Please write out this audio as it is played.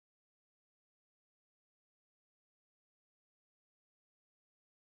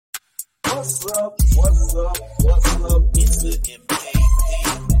What's up? What's up? What's up? It's the MKP.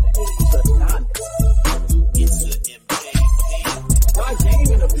 It's the MKP. Got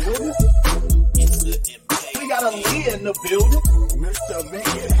game in the building. It's the MKP. We got a Leah in the building. Mr. Make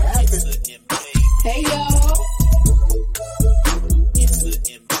It Happen. It's the MKP. Hey y'all. It's the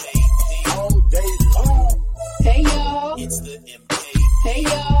MKP. All day long. Hey y'all. It's the MKP. Hey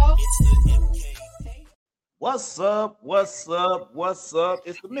y'all. It's the MKP. What's up? What's up? What's up?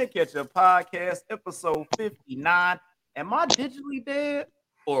 It's the Mint Ketchup Podcast, episode 59. Am I digitally dead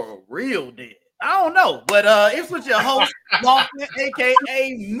or real dead? I don't know, but it's with your host, Lawson,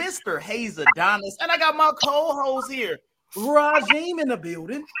 aka Mr. Hayes Adonis, and I got my co-host here, Rajim, in the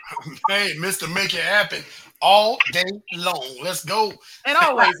building. Hey, Mr. Make It Happen all day long. Let's go. And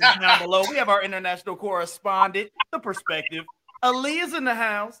always down below, we have our international correspondent, The Perspective. Aaliyah's in the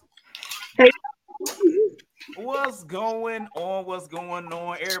house. Hey. What's going on? What's going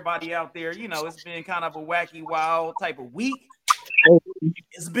on? Everybody out there, you know, it's been kind of a wacky, wild type of week.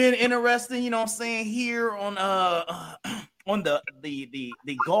 It's been interesting, you know what I'm saying, here on the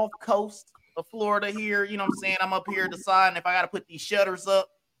Gulf Coast of Florida here, you know what I'm saying? I'm up here deciding if I got to put these shutters up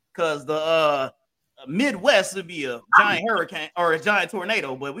because the Midwest would be a giant hurricane or a giant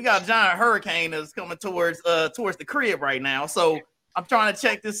tornado, but we got a giant hurricane that's coming towards the crib right now. So I'm trying to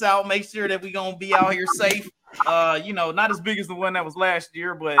check this out, make sure that we're gonna be out here safe. You know, not as big as the one that was last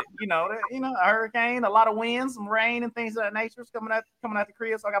year, but you know, a hurricane, a lot of winds, some rain, and things of that nature is coming out the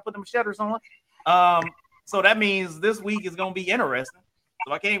crib. So I got to put them shutters on. So that means this week is gonna be interesting.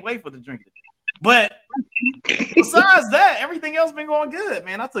 So I can't wait for the drink. But besides that, everything else been going good,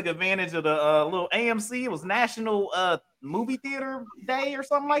 man. I took advantage of the little AMC. It was National Movie Theater Day or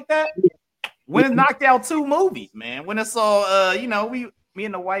something like that. When it knocked out 2 movies, man. When I saw, you know, me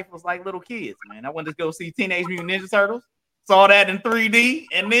and the wife was like little kids, man. I went to go see Teenage Mutant Ninja Turtles. Saw that in 3D.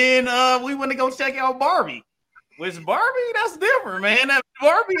 And then we went to go check out Barbie. Which Barbie, that's different, man. That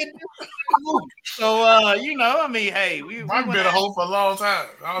Barbie is different. So, you know, I mean, hey. I've been a hoe for a long time.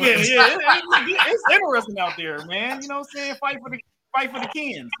 It's interesting out there, man. You know what I'm saying? Fight for the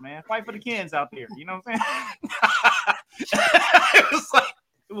Kens, man. Fight for the Kens out there. You know what I'm saying?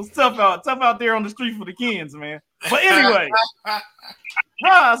 It was tough out there on the street for the Kens, man. But anyway,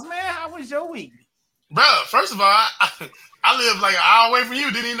 Roz, man, how was your week? Bro, first of all, I live like an hour away from you.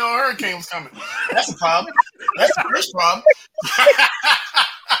 Didn't even know a hurricane was coming. That's a problem. That's the first problem.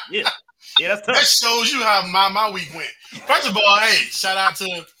 Yeah, that's tough. That shows you how my week went. First of all, hey, shout out to,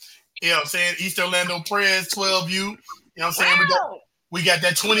 you know what I'm saying, East Orlando Prez, 12U. You know what I'm saying? Wow. We got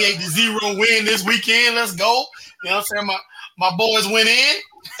that 28-0 win this weekend. Let's go. You know what I'm saying? My boys went in.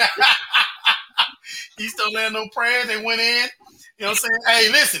 East Orlando Prayers, they went in. You know what I'm saying? Hey,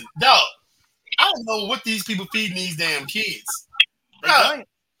 listen, dog. I don't know what these people feeding these damn kids. Bro,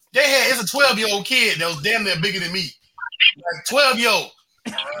 it's a 12-year-old kid that was damn near bigger than me. Like 12-year-old.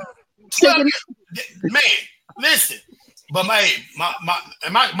 Man, listen. But my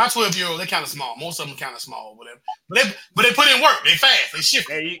 12-year-old, they kind of small. Most of them kind of small, whatever. But they put in work. They fast. They shift.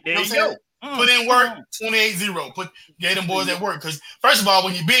 There you you go. Put in work, 28-0. Get them boys at work. Because first of all,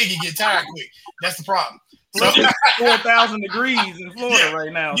 when you're big, you get tired quick. That's the problem. So 4,000 degrees in Florida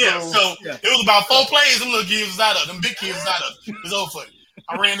right now. Yeah, so it was about 4 plays. Them little kids was out of. Them big kids was out of. It was over for it.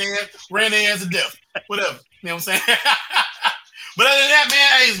 I ran their ass to death. Whatever. You know what I'm saying? But other than that,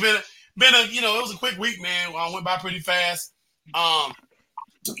 man, hey, it's been a, you know, it was a quick week, man. I went by pretty fast.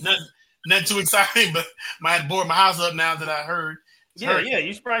 Nothing too exciting, but I had to board my house up now that I heard. Yeah,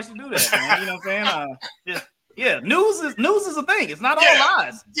 you should probably do that, man. You know what I'm saying? News is a thing. It's not all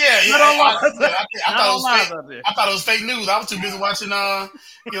lies. Not all lies. I thought it was fake news. I was too busy watching, you know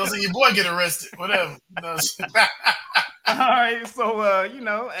what I'm saying, your boy get arrested. Whatever. All right, so you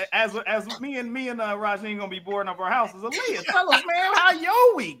know, as me and Raj ain't gonna be boarding up our houses. Aaliyah, tell us, man, how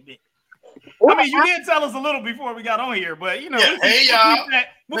your week been? I mean, you did tell us a little before we got on here, but you know, we'll keep that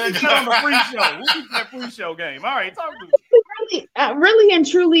on the free show. We'll keep that free show game. All right, talk to me. Really and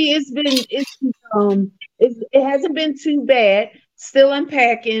truly, it hasn't been too bad. Still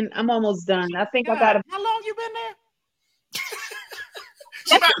unpacking. I'm almost done. I think I got a. How long you been there?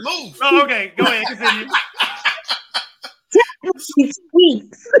 She about to move. Oh, okay, go ahead, continue. 6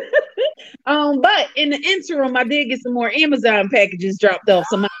 weeks. But in the interim, I did get some more Amazon packages dropped off.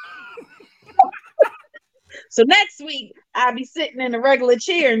 So next week, I'll be sitting in a regular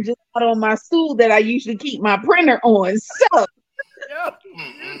chair and just out on my stool that I usually keep my printer on. So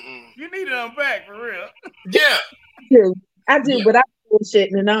you need to unpack for real. Yeah. I do, but I'm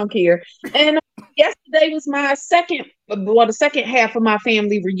bullshitting and I don't care. And yesterday was my the second half of my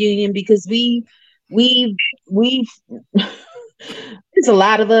family reunion because we've It's a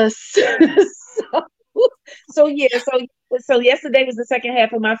lot of us. So yeah, so yesterday was the second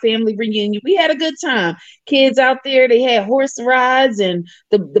half of my family reunion. We had a good time. Kids out there, they had horse rides and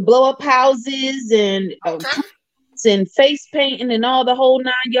the blow up houses and Okay. and face painting and all the whole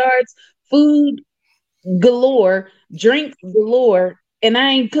 9 yards. Food galore, drink galore, and I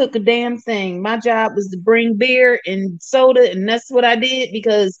ain't cook a damn thing. My job was to bring beer and soda, and that's what I did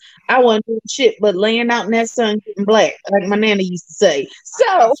because I wasn't doing shit but laying out in that sun getting black, like my nana used to say.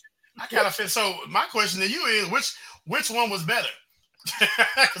 So I kind of fit. So my question to you is, which one was better?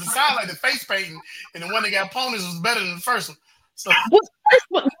 Because it sounds like the face painting and the one that got ponies was better than the first one. So well, the first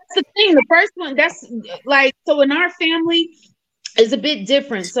one, that's the thing. The first one, that's like, so in our family is a bit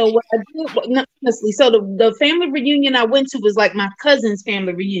different. So what I did, not honestly, so the family reunion I went to was like my cousin's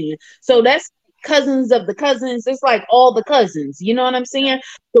family reunion. So that's cousins of the cousins. It's like all the cousins. You know what I'm saying?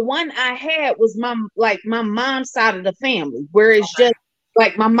 The one I had was my mom's side of the family, where it's just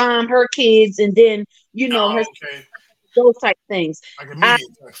like my mom, her kids, and then her those type things. Like immediate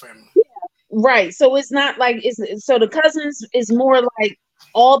type family. Right. So it's not like so the cousins is more like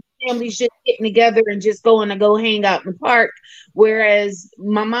all the families just getting together and just going to go hang out in the park. Whereas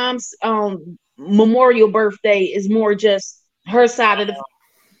my mom's memorial birthday is more just her side of the,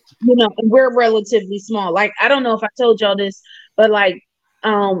 and we're relatively small. Like, I don't know if I told y'all this, but like,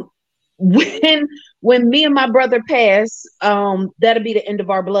 when me and my brother pass, that'll be the end of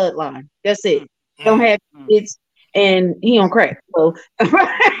our bloodline. That's it. Don't have kids, and he on crack. So,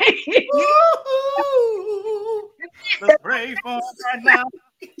 right. Let's pray for him right now.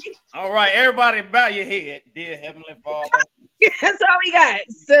 All right, everybody, bow your head, dear Heavenly Father. That's all we got.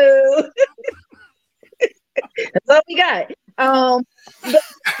 So that's all we got. Bro,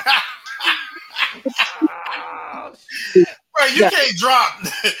 you can't drop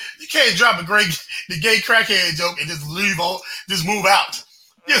the gay crackhead joke and just move out.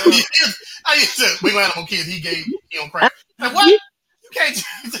 I used to we went on kids. He on crack. Like, what? You can't.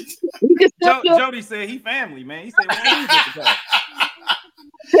 Jody said he family, man. He said,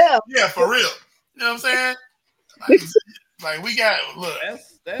 yeah, for real. You know what I'm saying? Like we got look.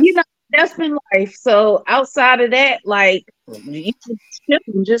 That's been life. So outside of that, like you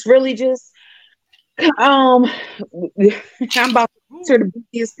just really just I'm about to enter the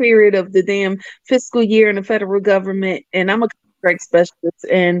busiest period of the damn fiscal year in the federal government, and I'm a contract specialist,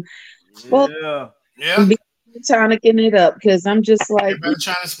 and I'm tonicking it up because I'm just like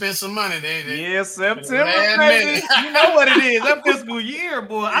trying to spend some money. September, baby. You know what it is? That fiscal year,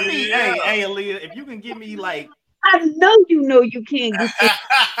 boy. I mean, hey, Aaliyah, if you can give me like, I know you can't get this.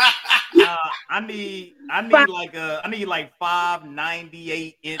 I need like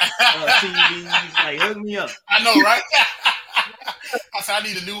 598 inch TVs. Like, hook me up. I know, right? I said I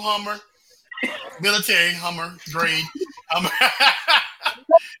need a new Hummer, military Hummer grade.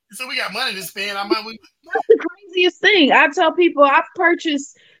 So we got money to spend. That's the craziest thing. I tell people I've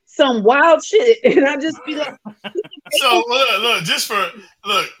purchased some wild shit, and I just be like, so look,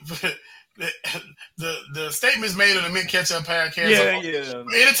 the statements made on the Mint Ketchup Podcast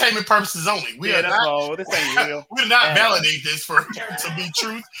for entertainment purposes only. We are not, all. This ain't real. We do not validate this to be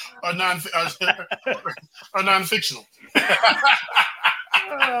truth or non-fictional.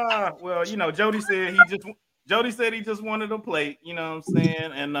 Well, Jody said he just wanted a plate, you know what I'm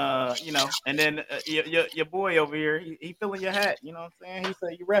saying? And and then your boy over here, he filling your hat, you know what I'm saying? He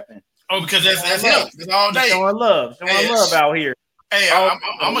said you repping. Oh, because that's him. It's all day. Showing love out here. Hey, I'm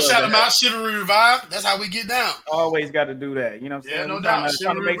gonna shout him out. Chivalry Revive. That's how we get down. Always got to do that. You know what I'm saying? No doubt.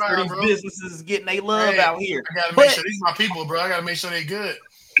 Trying to make sure these businesses is getting their love out here. I gotta make sure these are my people, bro. I gotta make sure they're good.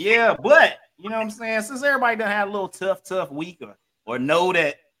 Yeah, but you know what I'm saying? Since everybody done had a little tough week or know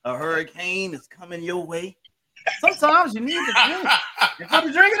that a hurricane is coming your way, sometimes you need to drink. And for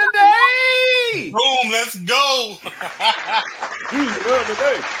the drink of the day. Boom, let's go. Drink of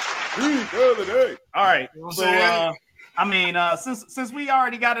the day. All right. So since we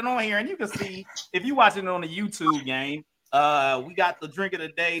already got it on here, and you can see if you watching it on the YouTube game, we got the drink of the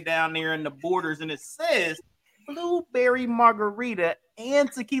day down there in the borders, and it says blueberry margarita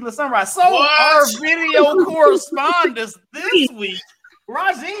and tequila sunrise. So our video correspondent this week,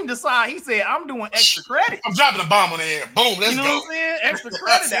 Rajim decided, he said, I'm doing extra credit. I'm dropping a bomb on the air. Boom, let's go. You know what I'm saying? Extra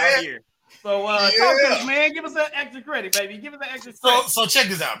credit out here. So talk to us, man. Give us that extra credit, baby. Give us that extra credit. So check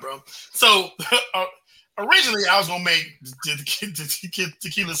this out, bro. So originally I was gonna make the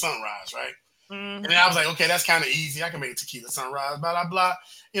tequila sunrise, right? Mm-hmm. And then I was like, okay, that's kind of easy. I can make tequila sunrise, blah blah blah.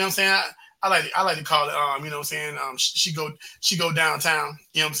 You know what I'm saying? I like to call it you know what I'm saying? She go downtown.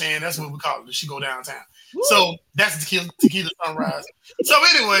 You know what I'm saying? That's what we call it. She go downtown. Woo. So that's tequila sunrise. So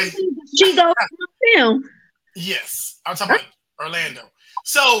anyway, she goes downtown. Yes, I'm talking about Orlando.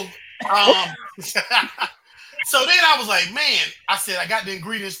 So, so then I was like, man, I said, I got the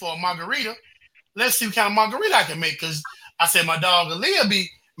ingredients for a margarita. Let's see what kind of margarita I can make. Because I said, my dog Aaliyah be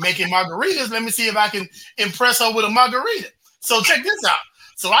making margaritas. Let me see if I can impress her with a margarita. So check this out.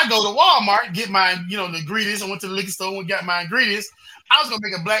 So I go to Walmart, get my, the ingredients. I went to the liquor store and got my ingredients. I was going to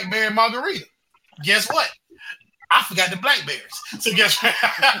make a blackberry margarita. Guess what? I forgot the blackberries. So guess what?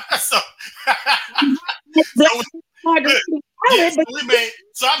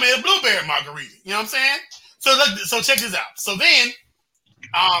 so I made a blueberry margarita. You know what I'm saying? So check this out. So then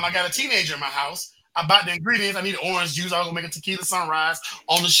I got a teenager in my house. I bought the ingredients. I need orange juice. I was gonna make a tequila sunrise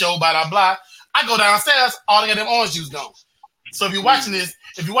on the show, blah blah blah. I go downstairs, all I got them orange juice gone. So if you're watching this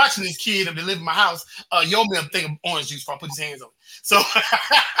kid that live in my house, you owe me a thing of orange juice before I put his hands on it. So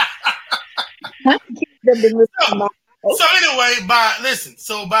so anyway, by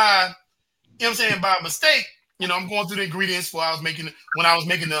mistake, I'm going through the ingredients when I was making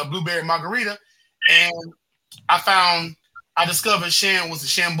the blueberry margarita, and I discovered Sham was a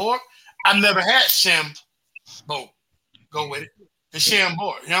Chambord. I never had Sham. Boom. Go with it. The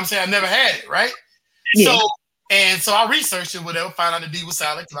Chambord. You know what I'm saying? I never had it, right? Yeah. So I researched it, whatever, found out the D was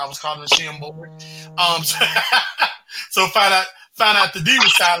silent because I was calling it a Chambord. So found out the D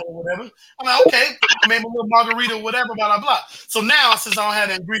was silent or whatever. I'm like, okay, I made my little margarita or whatever, blah, blah, blah. So now, since I don't have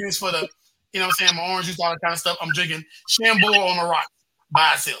the ingredients for the, my orange juice, all that kind of stuff, I'm drinking Chambord on the rock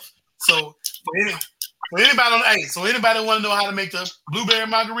by itself. So anybody want to know how to make the blueberry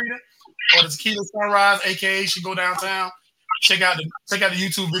margarita or the tequila sunrise, aka she go downtown, check out the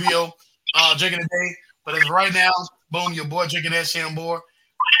YouTube video, drinking a day. But as right now, boom, your boy drinking that Chambord.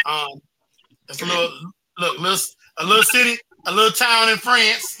 It's a little city, a little town in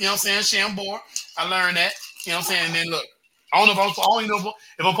France. You know what I'm saying? Chambord. I learned that. You know what I'm saying? And then look, I don't know if I'm supposed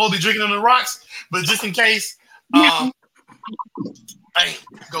to be drinking on the rocks, but just in case, bam,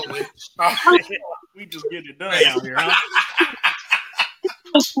 go with it. We just get it done out here, huh?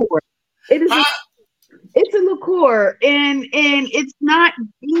 It's a liqueur, and it's not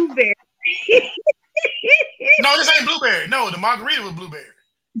blueberry. No, this ain't blueberry. No, the margarita was blueberry.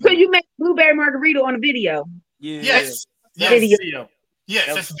 So you make blueberry margarita on a video? Yeah. Yes. Video. Yes,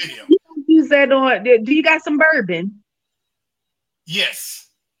 that's a video. You don't use that on. Do you got some bourbon? Yes.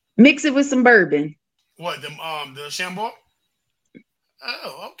 Mix it with some bourbon. What, the Chambord?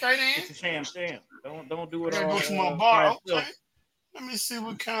 Oh, okay then. It's a sham. Don't do it all. Go to my bar. Okay. Let me see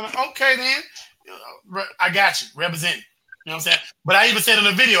what kind of. Okay then. I got you. Representing. You know what I'm saying? But I even said in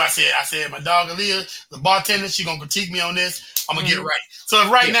the video, I said my dog Aaliyah, the bartender, she gonna critique me on this. I'm gonna get it right. So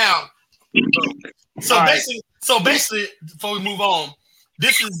right now, basically, before we move on,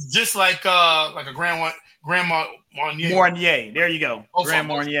 this is just like a grandma Marnier. Marnier. There you go. Grand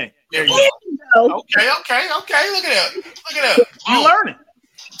Marnier. There you go. Okay. Look at that. You learning.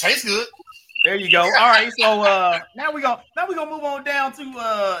 Tastes good. There you go. All right. So now we're gonna move on down to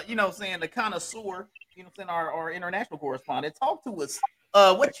the connoisseur. Our international correspondent. Talk to us.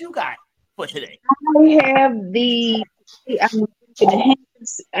 What you got for today? I have the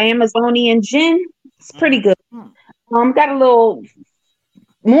Amazonian gin. It's pretty good. Got a little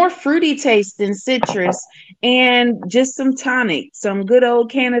more fruity taste than citrus, and just some tonic, some good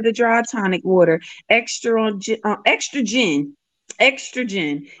old Canada Dry tonic water. Extra gin. Okay. Extra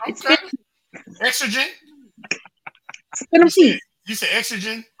gin. You said extra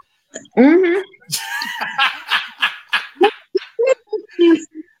gin. Mm-hmm.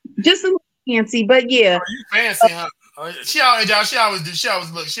 Just a little fancy, but yeah. Oh, you fancy, huh? She always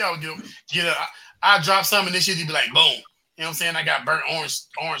get her. I drop something and this shit, you be like, boom. You know what I'm saying? I got burnt orange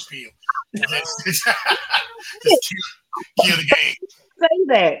peel. Just kill the game. Say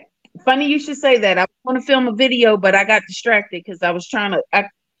that. Funny you should say that. I want to film a video, but I got distracted because I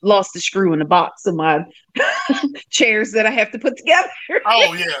lost the screw in the box of my chairs that I have to put together.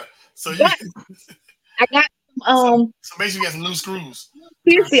 Oh yeah. So I got so make sure you got some loose screws.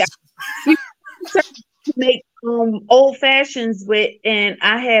 Seriously, I make old fashions with, and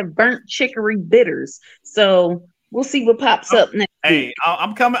I have burnt chicory bitters. So we'll see what pops up next. Hey,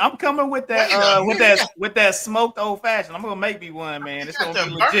 I'm coming with that with that smoked old fashioned. I'm gonna make me one, man. It's gonna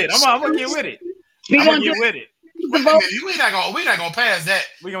be legit. I'm gonna get with it. We're gonna get with it. Wait a minute, we're not gonna pass that.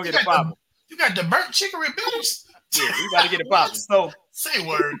 We're gonna get it popping. You got the burnt chicory bitters? Yeah, we gotta get it popping. So say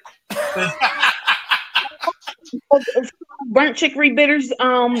word. Burnt chicory bitters.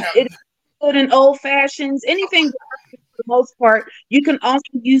 It's good in old fashions. Anything for the most part. You can also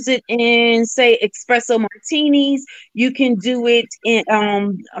use it in, say, espresso martinis. You can do it in.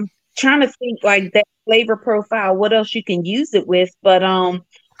 I'm trying to think like that flavor profile. What else you can use it with? But I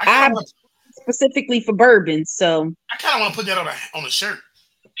specifically for bourbon. So I kind of want to put that on a shirt.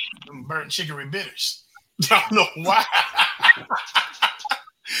 Them burnt chicory bitters. I don't know why.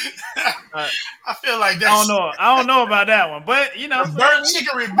 I feel like that's. I don't know about that one, but you know, burnt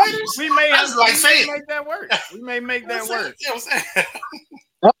chicory bitters. We may make that work. We may make that work. You know what I'm saying?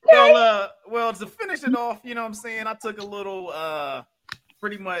 okay. Well, to finish it off, you know what I'm saying? I took a little,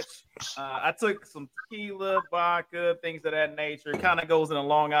 pretty much, I took some tequila, vodka, things of that nature. Kind of goes in a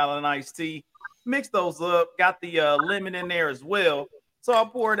Long Island iced tea. Mixed those up. Got the lemon in there as well. So I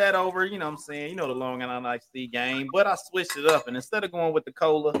poured that over, you know what I'm saying? You know the Long Island iced tea game. But I switched it up. And instead of going with the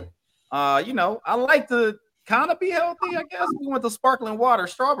cola, you know, I like to kind of be healthy, I guess. We went to sparkling water,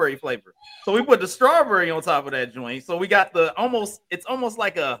 strawberry flavor. So we put the strawberry on top of that joint. So we got it's almost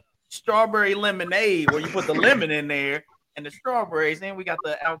like a strawberry lemonade where you put the lemon in there and the strawberries. And we got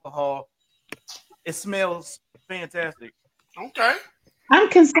the alcohol. It smells fantastic. Okay. I'm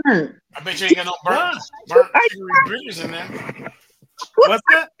concerned. I bet you ain't got no burnt chicory bitters in there. What's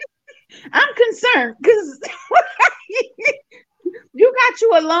that? I'm concerned because you got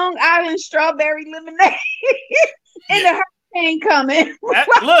you a Long Island strawberry lemonade and the hurricane coming.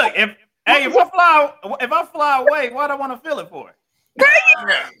 Look, if I fly away, what do I want to feel it for?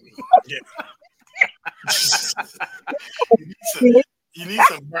 You need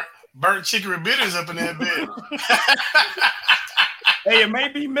some burnt chicory bitters up in that bed. Hey, it may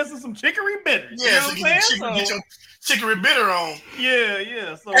be missing some chicory bitters. Yeah, so get your chicory bitter on.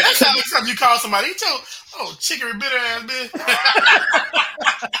 Yeah. So that's how next time you call somebody, you tell, chicory bitter ass bitch.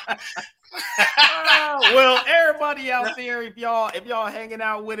 Well, everybody out there, if y'all hanging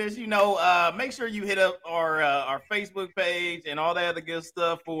out with us, you know, make sure you hit up our Facebook page and all that other good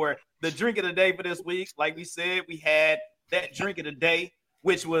stuff for the drink of the day for this week. Like we said, we had that drink of the day,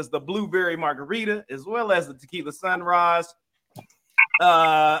 which was the blueberry margarita, as well as the tequila sunrise.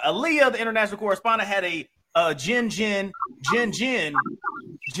 Aaliyah, the international correspondent, had a gin and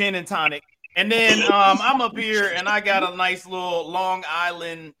tonic. And then I'm up here and I got a nice little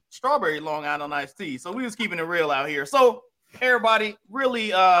strawberry Long Island iced tea. So we was keeping it real out here. So everybody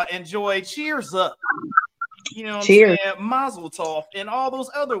really enjoy. Cheers up. You know what Cheers. I'm saying? Mazel tov and all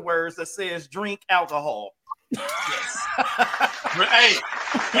those other words that says drink alcohol. But hey,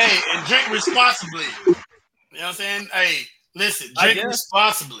 and drink responsibly. You know what I'm saying? Hey, listen, drink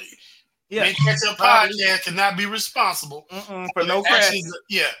responsibly. Yeah, Mint Ketchup Podcast cannot be responsible for no actions.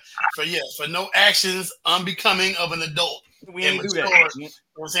 For no actions unbecoming of an adult. We ain't do that. You know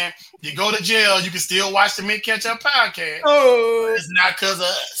what I'm saying? You go to jail, you can still watch the Mint Ketchup Podcast. Oh, it's not because of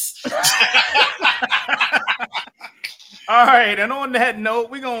us. All right, and on that note,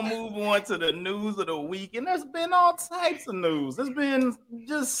 we're gonna move on to the news of the week, and there's been all types of news. There's been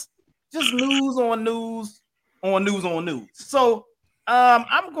just news on news on news on news. So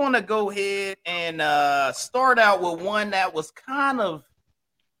I'm gonna go ahead and start out with one that was kind of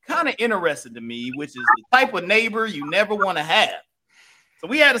interesting to me, which is the type of neighbor you never want to have. So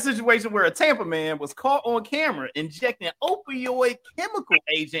we had a situation where a Tampa man was caught on camera injecting opioid chemical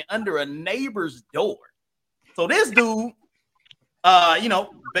agent under a neighbor's door. So this dude, you know,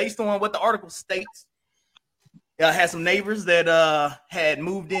 based on what the article states, had some neighbors that had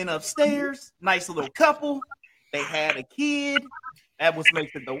moved in upstairs. Nice little couple. They had a kid. That was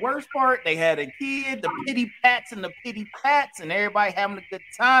makes it the worst part. They had a kid, the pity pats, and everybody having a good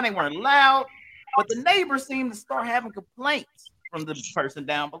time. They weren't loud, but the neighbors seemed to start having complaints from the person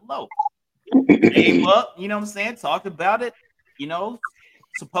down below. Came up, you know what I'm saying, talked about it, you know,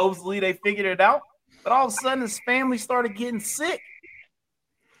 supposedly they figured it out, but all of a sudden his family started getting sick.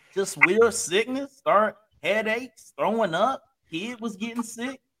 Just weird sickness, start headaches, throwing up, kid was getting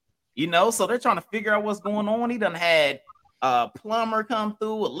sick, you know, so they're trying to figure out what's going on. He done had plumber come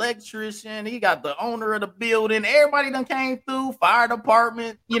through, electrician, he got the owner of the building, everybody done came through, fire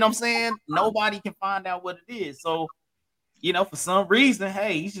department, you know what I'm saying? Nobody can find out what it is. So, you know, for some reason,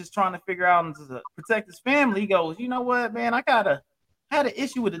 hey, he's just trying to figure out to protect his family. He goes, you know what, man, I had an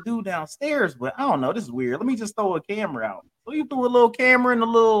issue with the dude downstairs, but I don't know, this is weird. Let me just throw a camera out. So he threw a little camera in the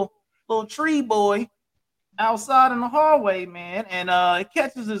little tree boy outside in the hallway, man, and it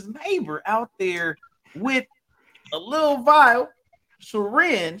catches his neighbor out there with a little vial,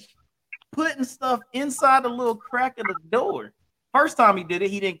 syringe, putting stuff inside the little crack of the door. First time he did it,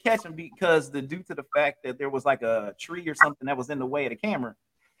 he didn't catch him because due to the fact that there was like a tree or something that was in the way of the camera.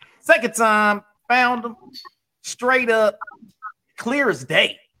 Second time, found him straight up, clear as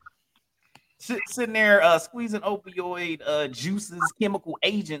day. Sitting there squeezing opioid juices, chemical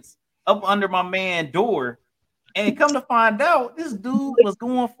agents up under my man's door. And come to find out, this dude was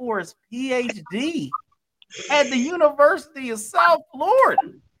going for his PhD at the University of South Florida.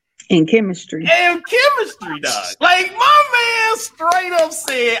 In chemistry. And chemistry, dog. Like, my man straight up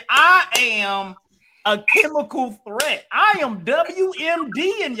said, I am a chemical threat. I am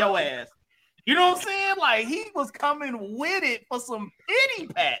WMD in your ass. You know what I'm saying? Like, he was coming with it for some pity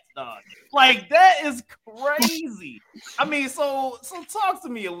pats, dog. Like, that is crazy. I mean, so talk to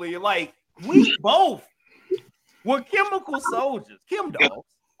me, Aaliyah. Like, we both were chemical soldiers, chem dogs.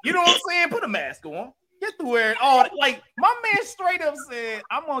 You know what I'm saying? Put a mask on. Get through it. Oh, like, my man straight up said,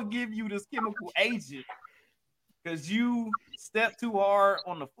 I'm going to give you this chemical agent because you stepped too hard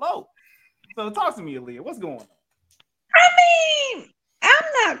on the float. So talk to me, Aaliyah. What's going on? I mean, I'm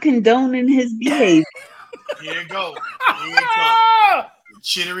not condoning his behavior. Here you go. Here you go.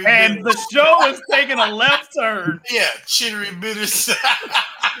 Chittery and bitters. The show is taking a left turn. Yeah, chittery bitters.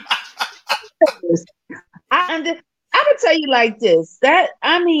 I would tell you like this. That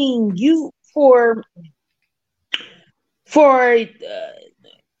I mean, you for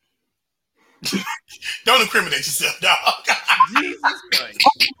don't incriminate yourself, dog. Jesus Christ.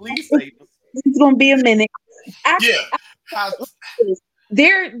 Please save us. It's gonna be a minute.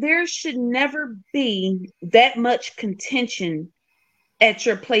 There should never be that much contention at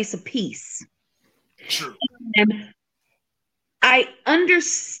your place of peace. True. And I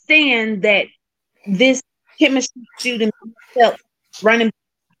understand that this chemistry student felt running,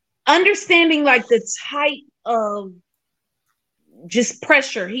 understanding like the type of just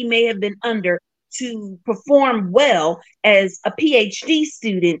pressure he may have been under to perform well as a PhD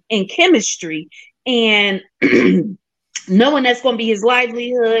student in chemistry, and knowing that's going to be his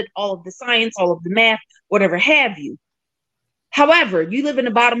livelihood, all of the science, all of the math, whatever have you. However, you live in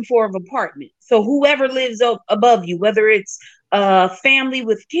the bottom floor of an apartment. So whoever lives up above you, whether it's a family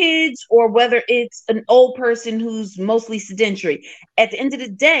with kids or whether it's an old person who's mostly sedentary, at the end of the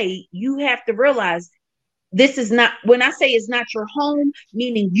day, you have to realize this is not, when I say it's not your home,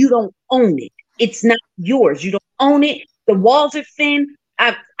 meaning you don't own it. It's not yours. You don't own it. The walls are thin.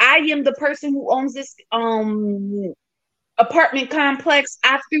 I am the person who owns this apartment complex.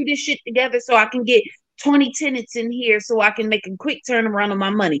 I threw this shit together so I can get 20 tenants in here so I can make a quick turnaround on my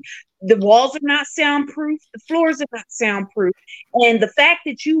money. The walls are not soundproof. The floors are not soundproof. And the fact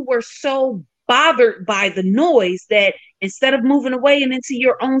that you were so bothered by the noise that instead of moving away and into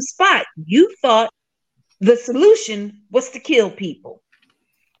your own spot, you thought the solution was to kill people.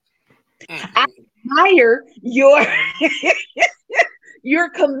 I admire your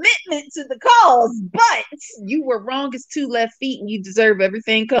commitment to the cause, but you were wrong as two left feet and you deserve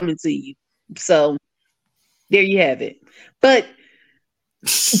everything coming to you. So there you have it. But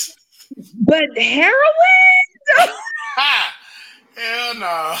heroin? Hell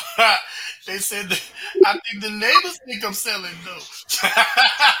no. They said I think the neighbors think I'm selling dope.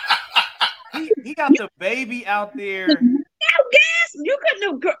 He got the baby out there. Gas. You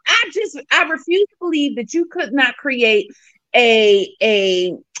couldn't have. I refuse to believe that you could not create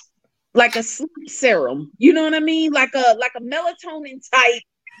a like a sleep serum. You know what I mean? Like a melatonin type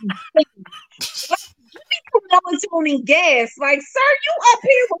thing. Melatonin gas. Like, sir, you up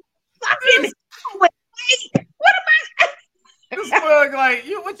here with fucking what am I? This mug, like,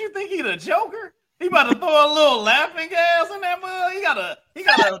 what you think he the Joker? He about to throw a little laughing gas in that mug. He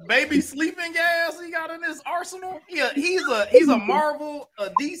got a baby sleeping gas he got in his arsenal. Yeah, he's a Marvel,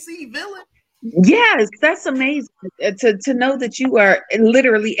 a DC villain. Yes, that's amazing to know that you are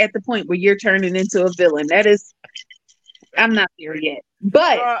literally at the point where you're turning into a villain. That is, I'm not there yet,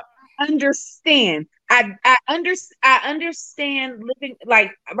 but understand. I understand living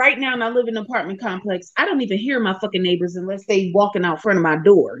like right now, and I live in an apartment complex. I don't even hear my fucking neighbors unless they walking out front of my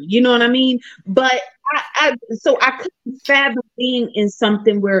door. You know what I mean? But I couldn't fathom being in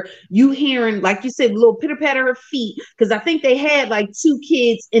something where you hearing, like you said, little pitter patter of feet, because I think they had like 2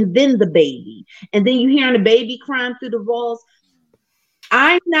 kids and then the baby, and then you hearing the baby crying through the walls.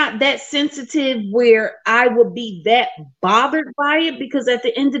 I'm not that sensitive where I would be that bothered by it, because at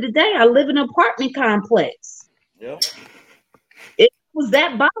the end of the day, I live in an apartment complex. Yeah. It was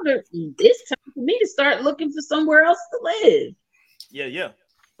that bothered. It's time for me to start looking for somewhere else to live. Yeah.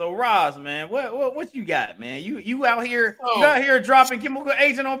 So Roz, man, what you got, man? You out here dropping chemical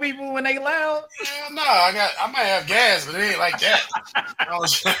agent on people when they loud? Hell no, I might have gas, but it ain't like that.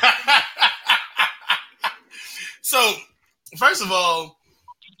 So, first of all,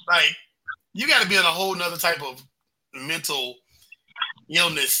 like, you got to be in a whole nother type of mental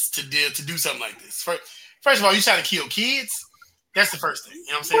illness to do something like this. First of all, you trying to kill kids. That's the first thing.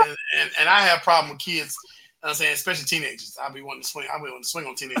 You know what I'm saying? And I have a problem with kids. You know what I'm saying, especially teenagers. I'll be wanting to swing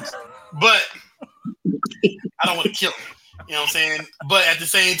on teenagers, but I don't want to kill them. You know what I'm saying? But at the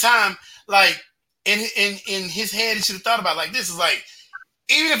same time, like in his head, he should have thought about it like this. Is like,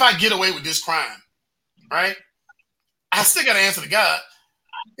 even if I get away with this crime, right? I still got to answer to God.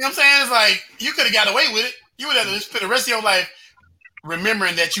 You know what I'm saying? It's like, you could have got away with it. You would have to spend the rest of your life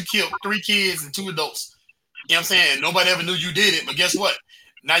remembering that you killed 3 kids and 2 adults. You know what I'm saying? Nobody ever knew you did it. But guess what?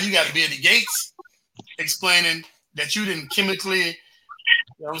 Now you got to be at the gates explaining that you didn't chemically, you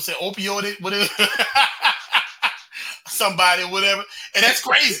know what I'm saying, opioid it, whatever. Somebody, whatever. And that's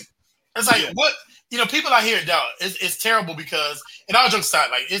crazy. It's like, what? You know, people out here, dog, it's terrible because, and all jokes aside,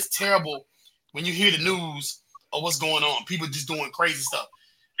 like, it's terrible when you hear the news of what's going on. People just doing crazy stuff.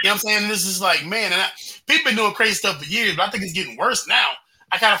 You know what I'm saying? This is like, man, and people been doing crazy stuff for years, but I think it's getting worse now.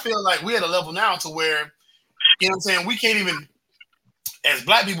 I kind of feel like we're at a level now to where, you know what I'm saying, we can't even, as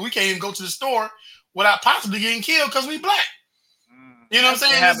black people, we can't even go to the store without possibly getting killed because we black. You know what I'm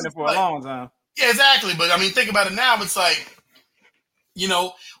saying? It's happening for a long time. Yeah, exactly. But I mean, think about it now. It's like, you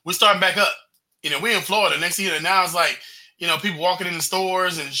know, we're starting back up. You know, we're in Florida. Next year, now it's like, you know, people walking in the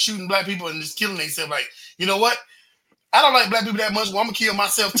stores and shooting black people and just killing themselves. Like, you know what? I don't like black people that much. Well, I'm gonna kill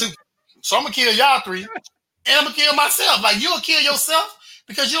myself too. So I'm gonna kill y'all 3, and I'm gonna kill myself. Like, you'll kill yourself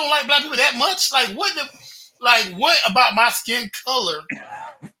because you don't like black people that much. Like, what about my skin color?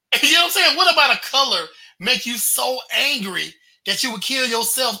 You know what I'm saying? What about a color make you so angry that you would kill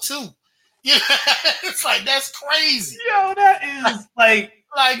yourself too? You know, it's like, that's crazy. Yo, that is like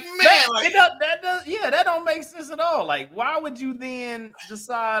man, that don't make sense at all. Like, why would you then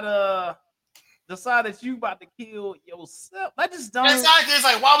decide that you about to kill yourself? I just don't. Exactly. It's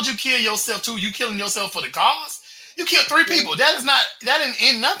like, why would you kill yourself too? You killing yourself for the cause? You killed 3 people. That didn't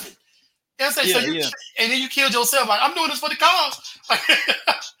end nothing. You know what I'm saying? And then you killed yourself. Like, I'm doing this for the cause. You know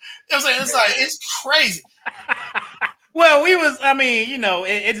what I'm saying? It's like, it's crazy. Well, you know,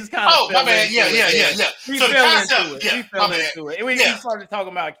 it just kind of. Oh, my bad. Yeah. We So fell the concept, into it. We fell into it. We started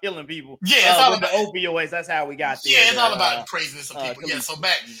talking about killing people. Yeah, it's all about the opioids. That's how we got there. Yeah, it's all about craziness of people. Yeah, so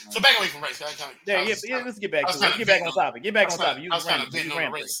back away from race. Let's get back to it. Get back on topic. Get back on topic. You was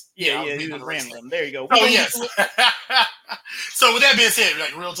rambling. Yeah, you was rambling. There you go. Oh, yes. So with that being said,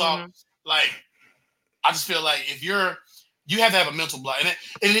 like, real talk, like, I just feel like if you have to have a mental block. And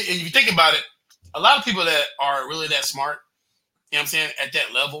if you think about it, a lot of people that are really that smart, you know what I'm saying, at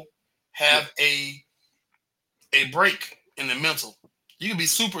that level, have a break in the mental. You can be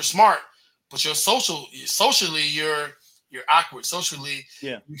super smart, but socially you're awkward. Socially,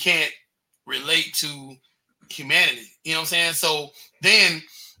 you can't relate to humanity. You know what I'm saying? So then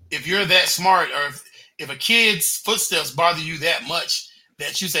if you're that smart, or if a kid's footsteps bother you that much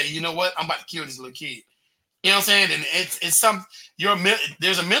that you say, you know what, I'm about to kill this little kid. You know what I'm saying? And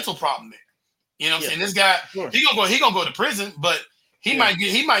there's a mental problem there. You know what I'm saying? This guy, he gonna go to prison, but he might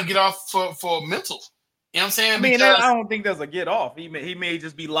get off for mental. You know what I'm saying? I mean, I don't think there's a get off. He may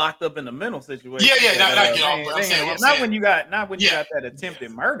just be locked up in a mental situation. Yeah, not get off. But I'm saying, not when you got that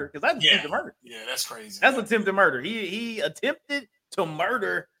attempted murder, because that's attempted murder. Yeah, that's crazy. That's attempted murder. He attempted to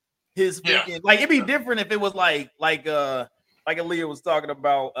murder his freaking. Like, it'd be different if it was like Aaliyah was talking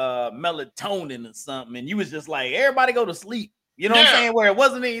about melatonin or something, and you was just like, everybody go to sleep. You know what I'm saying? Where it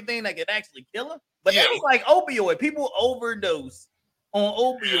wasn't anything that could actually kill him. But that was like opioid. People overdose on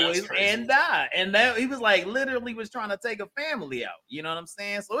opioids and die. And that he was like literally was trying to take a family out. You know what I'm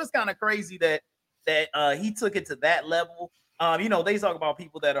saying? So it's kind of crazy that he took it to that level. You know, they talk about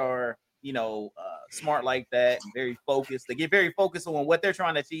people that are, you know, smart like that, and very focused. They get very focused on what they're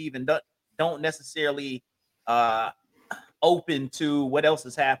trying to achieve and don't necessarily open to what else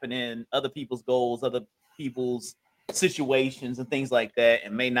is happening, other people's goals, other people's situations and things like that,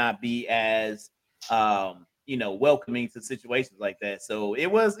 and may not be as you know, welcoming to situations like that. So it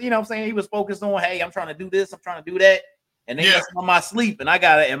was, you know what I'm saying, he was focused on, hey, I'm trying to do this, I'm trying to do that, and they messing on my sleep, and I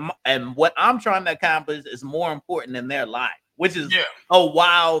got it, and what I'm trying to accomplish is more important than their life, which is a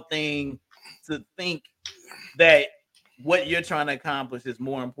wild thing to think, that what you're trying to accomplish is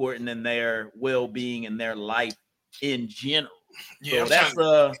more important than their well-being and their life in general. Yeah,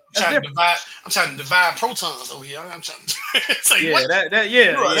 so I'm trying to divide protons over here. I'm trying to it's like, what? That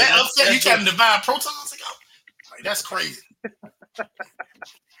upset you trying to divide protons? Like, that's crazy.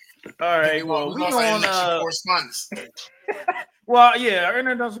 All right, well, we on correspondence. Well, yeah, our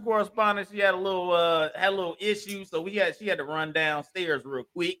international correspondence, she had a little issue, so she had to run downstairs real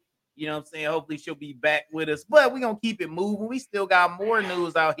quick. You know what I'm saying? Hopefully she'll be back with us, but we're gonna keep it moving. We still got more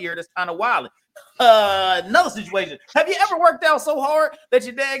news out here that's kind of wild. Another situation. Have you ever worked out so hard that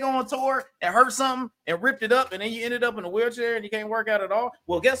your dad go on tour and hurt something and ripped it up, and then you ended up in a wheelchair and you can't work out at all?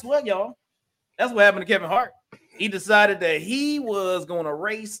 Well, guess what, y'all? That's what happened to Kevin Hart. He decided that he was going to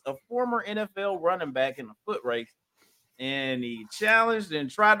race a former NFL running back in a foot race, and he challenged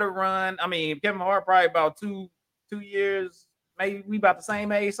and tried to run. I mean, Kevin Hart probably about two years, maybe we about the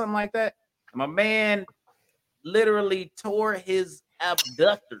same age, something like that. My man literally tore his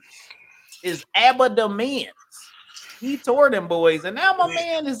abductors, his abdomens. He tore them boys, and now my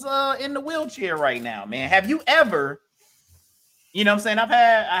man is in the wheelchair right now, man. Have you ever, you know what I'm saying?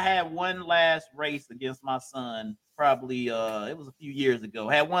 I had one last race against my son, probably it was a few years ago.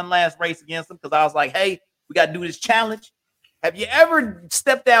 I had one last race against him because I was like, hey, we got to do this challenge. Have you ever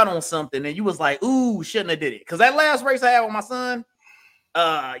stepped out on something and you was like, ooh, shouldn't have did it? Because that last race I had with my son,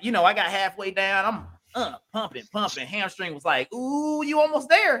 you know, I got halfway down. I'm pumping. Hamstring was like, ooh, you almost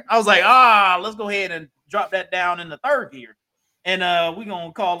there. I was like, let's go ahead and drop that down in the third gear. And we're going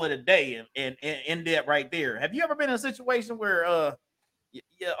to call it a day and end that right there. Have you ever been in a situation where you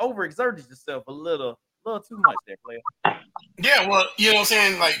overexerted yourself a little too much there, player? Yeah, well, you know what I'm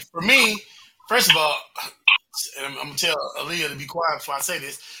saying? Like, for me, first of all, and I'm going to tell Aaliyah to be quiet before I say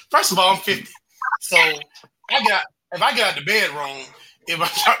this. First of all, I'm 50. So if I get out the bed wrong,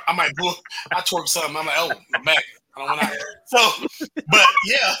 I might I twerk something. I'm like, oh, my back. I don't want to. So, but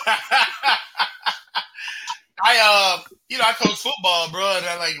yeah, I coach football, bro. And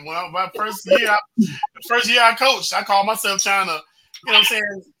like my first year I coached, I called myself trying to, you know what I'm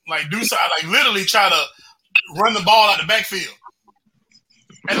saying, like do something, like literally try to run the ball out the backfield.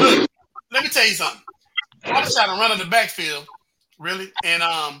 And look, let me tell you something. I was trying to run in the backfield, really, and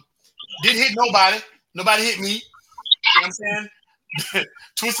didn't hit nobody. Nobody hit me. You know what I'm saying?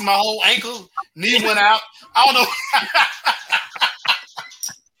 Twisted my whole ankle, knee went out. I don't know.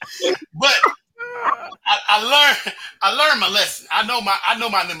 But I learned my lesson. I know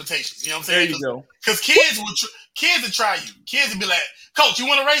my limitations. You know what I'm saying? There you go. Because kids will try you. Kids will be like, Coach, you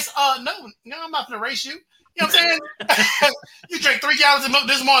want to race? No, I'm not going to race you. You know what I'm saying? You drank 3 gallons of milk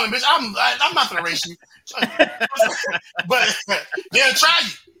this morning, bitch. I'm not going to race you. But they'll try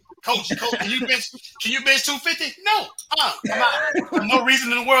you. Coach, can you bench 250? No. No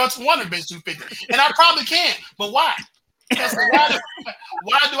reason in the world to want to bench 250. And I probably can, but why? Because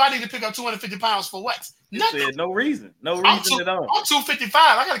why do I need to pick up 250 pounds for what? Nothing. Said no reason. No reason at all. I'm 255.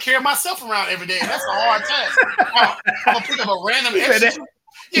 I got to carry myself around every day. That's a hard task. I'm going to pick up a random extra.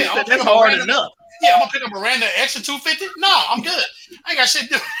 Yeah, that's hard enough. Yeah, I'm going to pick up a random extra 250. No, I'm good. I ain't got shit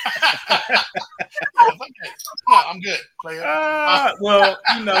to do. No, I'm good. Well,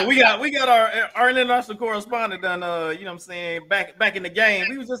 you know, we got our international correspondent done, you know what I'm saying, back in the game.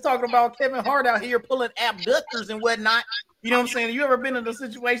 We was just talking about Kevin Hart out here pulling abductors and whatnot. You know what I'm saying? You ever been in a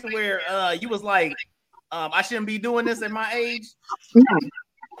situation where you was like, I shouldn't be doing this at my age? No.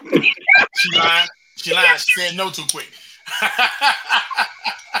 She lied. She said no too quick.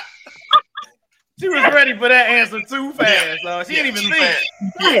 She was ready for that answer too fast. She didn't even think.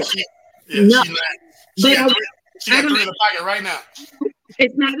 No. She got 3 in the pocket right now.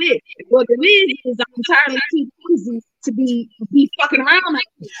 It's not it. Well, the reason is I'm entirely too busy to be fucking around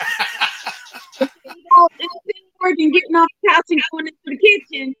like this. It's working, getting off the couch and going into the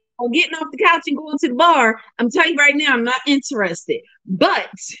kitchen, or getting off the couch and going to the bar. I'm telling you right now, I'm not interested. But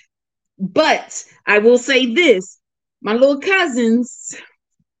I will say this: my little cousins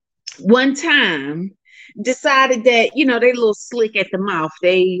one time decided that, you know, they a little slick at the mouth.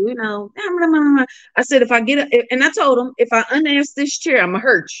 They, you know, I said, if I get up, and I told them, if I unass this chair, I'm gonna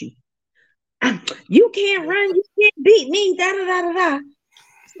hurt you. You can't run, you can't beat me, da da da da da.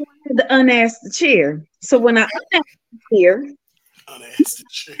 So I had to unass the chair. So when I unass the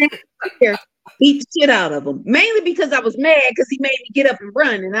chair, beat the shit out of him. Mainly because I was mad because he made me get up and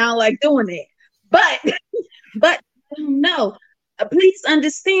run, and I don't like doing that. But no. Please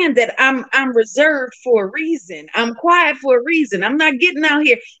understand that I'm reserved for a reason. I'm quiet for a reason. I'm not getting out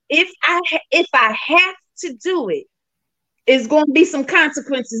here. If I have to do it, it's going to be some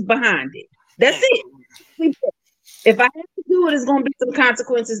consequences behind it. That's it. If I have to do it, it's going to be some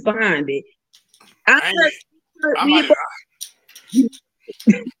consequences behind it. That's I'm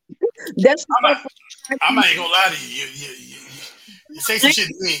not even gonna lie to you. You say some shit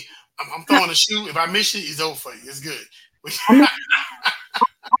to me. I'm throwing a shoe. If I miss you, it's over for you. It's good. I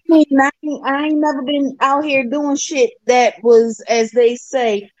ain't never been out here doing shit that was, as they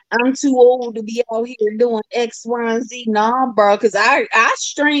say, I'm too old to be out here doing X, Y, and Z. Nah, bro, because I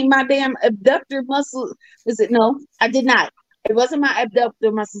strained my damn abductor muscle. No, I did not. It wasn't my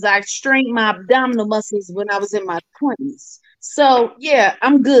abductor muscles. I strained my abdominal muscles when I was in my 20s. So yeah,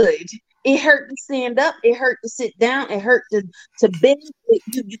 I'm good. It hurt to stand up. It hurt to sit down. It hurt to bend.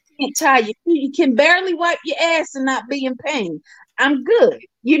 You can't tie your feet. You can barely wipe your ass and not be in pain. I'm good.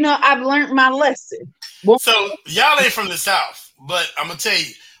 You know, I've learned my lesson. So y'all ain't from the South, but I'm gonna tell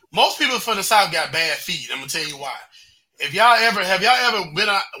you, most people from the South got bad feet. I'm gonna tell you why. Have y'all ever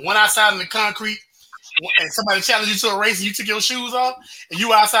went outside in the concrete and somebody challenged you to a race and you took your shoes off and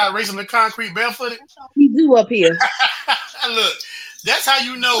you outside racing the concrete barefooted? We do up here. Look, that's how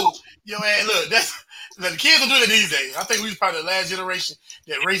you know your ass. Look, the kids don't do that these days. I think we was probably the last generation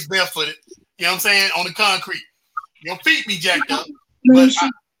that raced barefooted. You know what I'm saying? On the concrete, your feet be jacked up. But I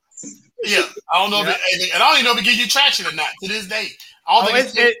don't know if I don't even know if it gives you traction or not to this day.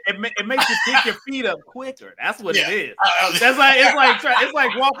 It makes you pick your feet up quicker. That's what it is. That's like it's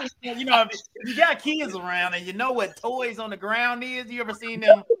like walking. You know, if you got kids around and you know what toys on the ground is. You ever seen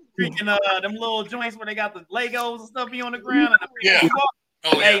them freaking them little joints where they got the Legos and stuff be on the ground?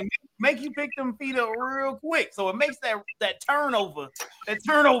 And hey, make you pick them feet up real quick, so it makes that turnover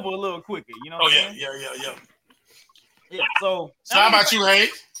a little quicker. You know? Yeah. So how about you, Hayes?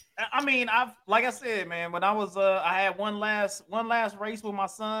 I mean, like I said, man, when I was I had one last race with my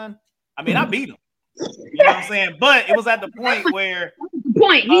son. I mean, I beat him. You know what I'm saying? But it was at the point where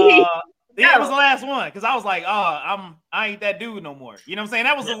it was the last one because I was like, I ain't that dude no more. You know what I'm saying?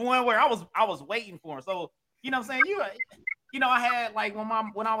 That was the one where I was waiting for him. So, you know what I'm saying? You know, I had like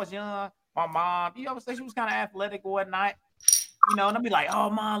when I was young, my mom, you know, say she was kind of athletic or whatnot. You know, and I'd be like, oh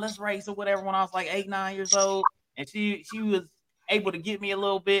mom, let's race or whatever when I was like 8, 9 years old. And she was able to get me a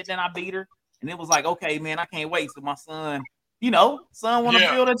little bit, then I beat her. And it was like, okay, man, I can't wait. So my son, want to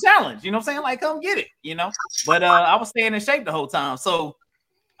feel the challenge. You know what I'm saying? Like, come get it, you know. But I was staying in shape the whole time. So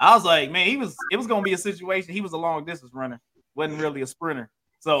I was like, man, it was gonna be a situation. He was a long distance runner, wasn't really a sprinter.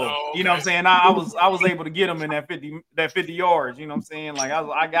 So you know what I'm saying? I was able to get him in that 50 yards, you know what I'm saying? Like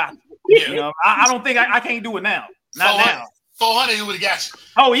I got you. You know, I don't think I can't do it now. Not now. 400, he would have got you.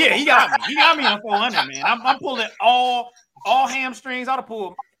 Oh yeah, he got me. He got me on 400, man. I'm pulling all hamstrings out of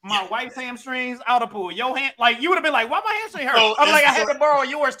pull. My wife's hamstrings out of pull. Your hand, like you would have been like, why my hamstring hurt? I'm like, I had to borrow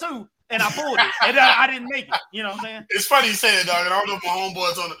yours too, and I pulled it, and I didn't make it. You know what I'm saying? It's funny you say that, dog. And I don't know if my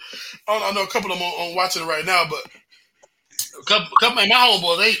homeboys I know a couple of them on watching it right now, but a couple of my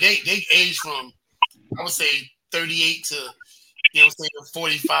homeboys, they age from, I would say 38 to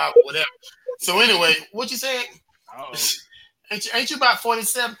 45 or whatever. So anyway, what you said? Ain't you about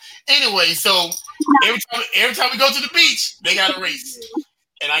 47? Anyway, so every time we go to the beach, they got a race.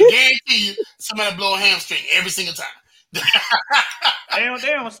 And I guarantee you, somebody blow a hamstring every single time. They don't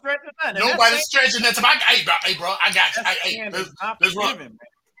stretch nothing. Nobody's stretching that time. Hey, bro, I got you. Let's run. Man.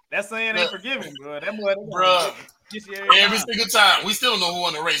 That saying ain't forgiving, bro. That boy, bro. Every single time. We still don't know who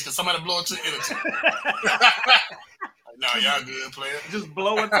won the race because somebody blow it to the No, y'all good, player. Just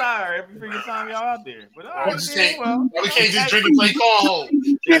blow a tire every single time y'all out there. But we can't just drink and play cornhole.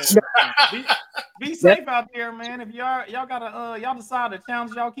 Be safe out there, man. If y'all gotta y'all decide to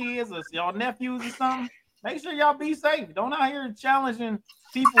challenge y'all kids or y'all nephews or something, make sure y'all be safe. Don't out here challenging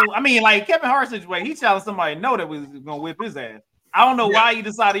people. I mean, like Kevin Hart's situation, he challenged somebody that was gonna whip his ass. I don't know why he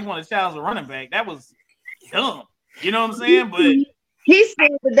decided he wanted to challenge a running back. That was dumb. You know what I'm saying? But he said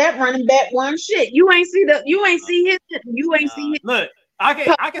that running back one shit. You ain't see his. Look,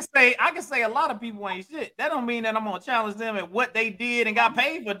 I can say a lot of people ain't shit. That don't mean that I'm gonna challenge them at what they did and got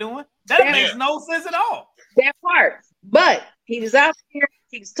paid for doing. That makes no sense at all. That part. But he was out there,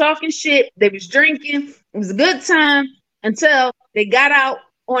 he was talking shit, they was drinking, it was a good time until they got out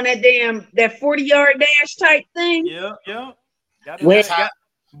on that 40-yard dash type thing. Yeah.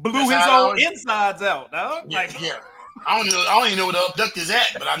 Blew his own insides out, dog. I don't even know where the abduct is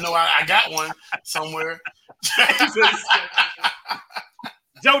at, but I know I got one somewhere.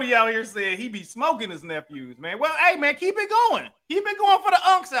 Jody out here said he be smoking his nephews, man. Well, hey, man, keep it going. Keep it going for the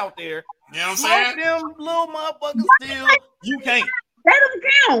unks out there. You know what I'm saying? Them little motherfuckers still. You can't. Let them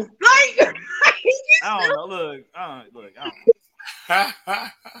count. Like, I don't know. Look, I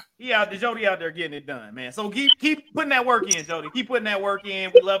don't know. Jody out there getting it done, man. So keep putting that work in, Jody. Keep putting that work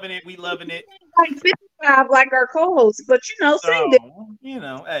in. We loving it. Like 55, like our co-host, but sing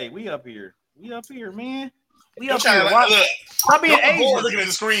it. Hey, we up here, man. We up here. Stop being Asians. Looking at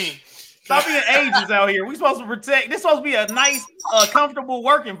the screen. Stop being Asians out here. We supposed to protect. This supposed to be a nice, comfortable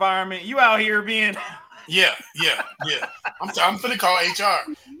work environment. You out here being. Yeah. I'm finna call HR.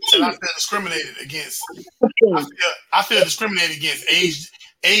 Said I feel discriminated against. I feel discriminated against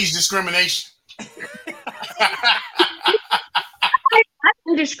age discrimination. I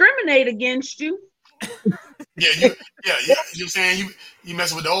can discriminate against you. Yeah. You know what I'm saying? You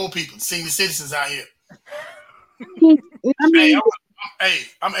messing with the old people, senior citizens out here.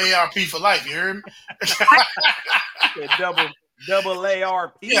 I'm ARP for life. You heard me? Double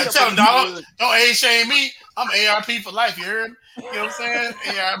ARP. Yeah, tell them, dog. Don't age shame me. I'm ARP for life. You heard me? You know what I'm saying?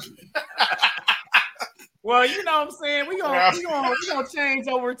 ARP. Well, you know what I'm saying? We gonna change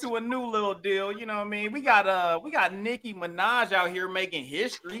over to a new little deal. You know what I mean? We got Nikki Minaj out here making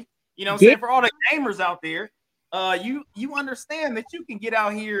history. You know what I'm saying? For all the gamers out there, you understand that you can get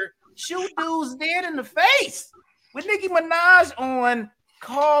out here, shoot dudes dead in the face with Nicki Minaj on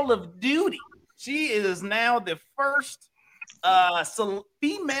Call of Duty. She is now the first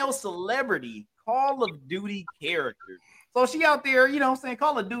female celebrity Call of Duty character. So she out there, you know what I'm saying?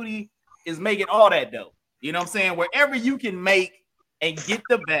 Call of Duty is making all that dope. You know what I'm saying? Wherever you can make and get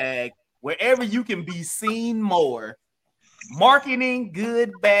the bag, wherever you can be seen more, marketing,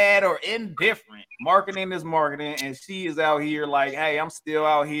 good, bad, or indifferent. Marketing is marketing, and she is out here like, hey, I'm still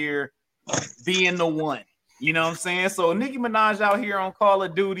out here being the one. You know what I'm saying? So Nicki Minaj out here on Call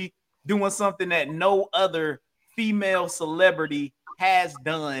of Duty doing something that no other female celebrity has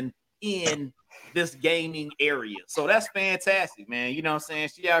done in this gaming area. So that's fantastic, man. You know what I'm saying?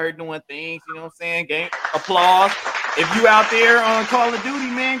 She out here doing things, you know what I'm saying? Game applause. If you out there on Call of Duty,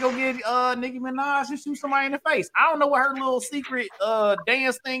 man, go get Nicki Minaj and shoot somebody in the face. I don't know what her little secret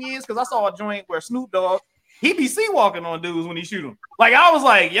dance thing is, because I saw a joint where Snoop Dogg, he be sea-walking on dudes when he shoot them. Like, I was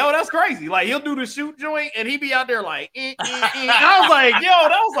like, yo, that's crazy. Like, he'll do the shoot joint, and he be out there like, I was like, yo,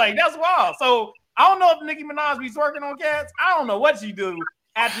 that's wild. So, I don't know if Nicki Minaj be twerking on cats. I don't know what she do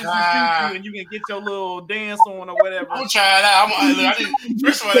after she shoots you and you can get your little dance on or whatever. I'm try it out.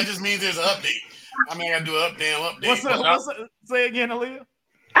 First of all, it just means there's an update. I mean, I gotta do an update. What's up? Say again, Aaliyah.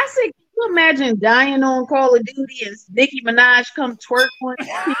 I said, can you imagine dying on Call of Duty and Nicki Minaj come twerk on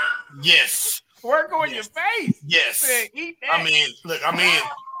you? Yes. Twerk on your face. Yes. Said, eat that. I mean, look, I'm all in.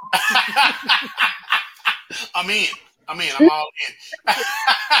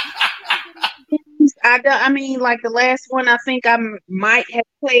 I mean, like the last one I think I might have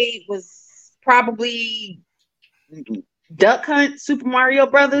played was probably Duck Hunt, Super Mario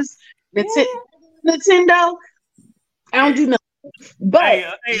Brothers, Nintendo. I don't do nothing. But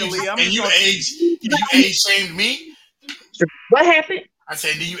hey, Aaliyah, and you age shamed me. What happened? I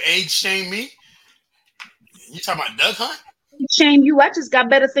said, do you age shame me? You talking about Duck Hunt? Shame you. I just got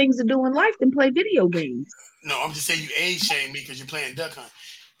better things to do in life than play video games. No, I'm just saying you age shame me because you're playing Duck Hunt.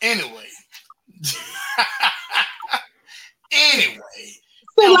 Anyway.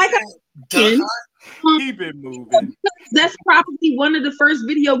 So like Duck Hunt? Keep it moving. That's probably one of the first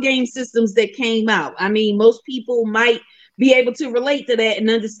video game systems that came out. I mean, most people might be able to relate to that and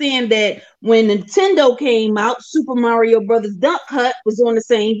understand that when Nintendo came out, Super Mario Brothers Duck Hunt was on the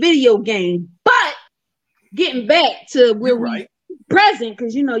same video game. But getting back to where we present,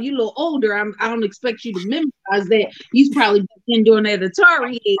 because you know you're a little older, I don't expect you to memorize that. You've probably been doing that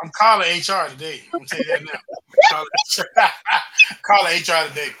Atari. I'm calling HR today. I'm tell you that now. Calling HR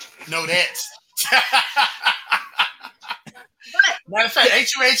today. Know that. Matter of fact,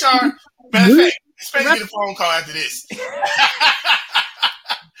 ain't you HR? Matter of fact, expect to get a phone call after this.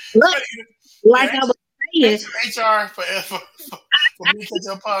 Like I was saying, HR for Mint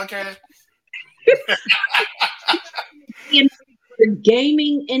Ketchup Podcast.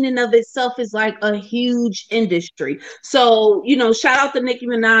 Gaming in and of itself is like a huge industry. So, you know, shout out to Nicki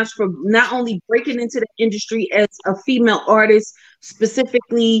Minaj for not only breaking into the industry as a female artist,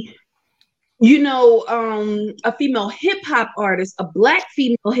 specifically, you know, a female hip hop artist, a Black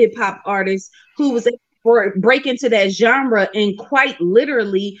female hip hop artist who was able to break into that genre. And quite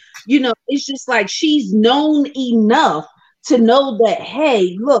literally, you know, it's just like she's known enough to know that,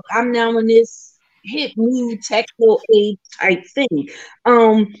 hey, look, I'm now in this hip new techno age type thing.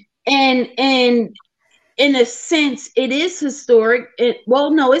 And in a sense, it is historic.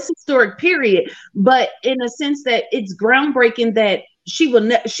 It's historic, period. But in a sense that it's groundbreaking that she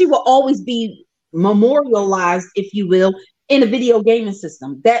will always be memorialized, if you will, in a video gaming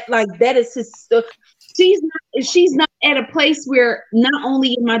system. That is his. She's not at a place where not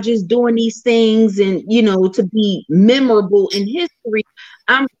only am I just doing these things and, you know, to be memorable in history,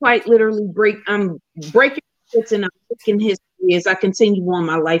 I'm quite literally breaking and I'm breaking history as I continue on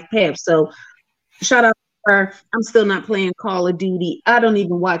my life path. So shout out to her. I'm still not playing Call of Duty. I don't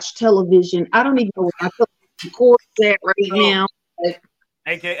even watch television. I don't even know where my television cord is at right now.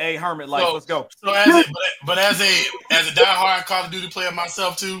 AKA Hermit Life. Let's go. So as a diehard Call of Duty player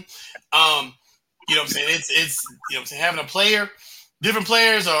myself too, you know what I'm saying? It's you know what I'm saying, having a player, different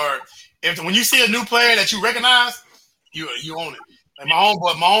players, or when you see a new player that you recognize, you own it. Like my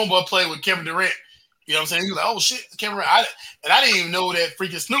homeboy played with Kevin Durant. You know what I'm saying? He was like, oh shit, Kevin Durant. I didn't even know that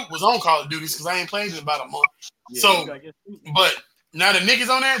freaking Snoop was on Call of Duty because I ain't played in about a month. Yeah, but now that Nicki's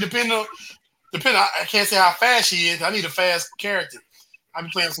on there, depending on I can't say how fast she is. I need a fast character. I've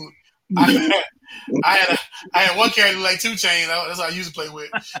been playing some. I had one character like 2 Chainz. That's what I used to play with.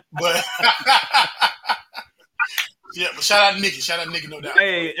 But yeah, but shout out to Nikki. Shout out to Nikki, no doubt.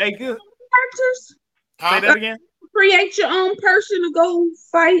 Hey, good. Characters? Say that again. create your own person to go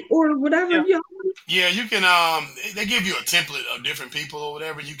fight or whatever. Yeah. Yeah, you can. They give you a template of different people or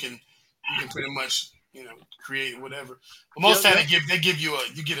whatever. You can pretty much create whatever. But most time they give you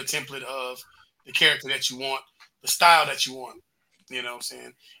get a template of the character that you want, the style that you want. You know what I'm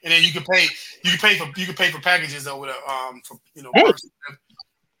saying? And then you can pay for packages or whatever. Perks.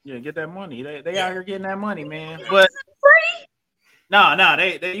 Yeah, get that money. They out here getting that money, man. But no,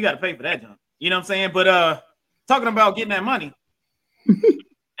 they you got to pay for that junk. You know what I'm saying? But talking about getting that money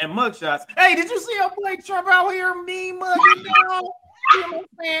and mugshots. Hey, did you see our boy Trump out here me mugging down? You know what I'm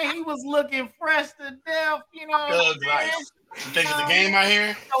saying? He was looking fresh to death. You know what I'm saying? You think it's a game out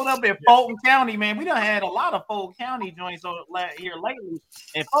here? Showed up in Fulton County, man. We done had a lot of Fulton County joints here lately,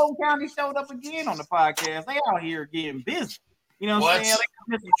 and Fulton County showed up again on the podcast. They out here getting busy. You know what I'm saying? They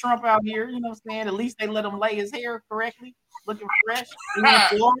got Mr. Trump out here. You know what I'm saying? At least they let him lay his hair correctly, looking fresh,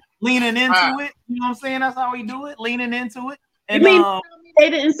 leaning into it. You know what I'm saying? That's how he do it, leaning into it. And you mean they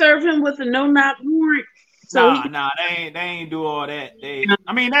didn't serve him with a no-knock warrant? So they ain't do all that.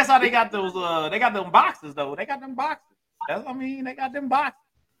 I mean, that's how they got those. They got them boxes though. They got them boxes. They got them boxes.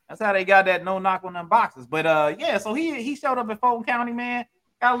 That's how they got that no knock on them boxes. But yeah, so he showed up in Fulton County, man.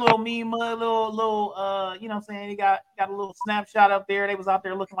 Got a little meme, little you know what I'm saying? He got a little snapshot up there. They was out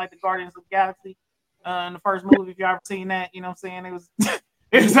there looking like the Guardians of the Galaxy in the first movie. If you ever seen that, you know what I'm saying?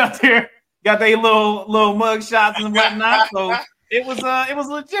 It was out there, got their little mug shots and whatnot. So it was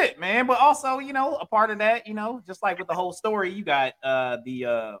legit, man. But also, a part of that, just like with the whole story, you got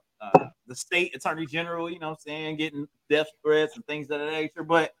the state attorney general, you know what I'm saying, getting death threats and things of that nature.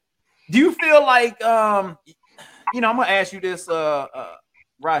 But do you feel like I'm gonna ask you this,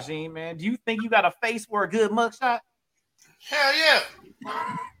 Rajim, man, do you think you got a face for a good mugshot? Hell yeah.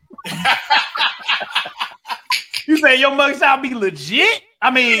 You say your mugshot be legit?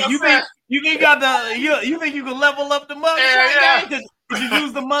 I mean, you think you think you can level up the mugshot game? Because you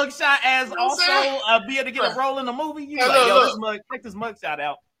use the mugshot as also be able to get a role in the movie. You check this mugshot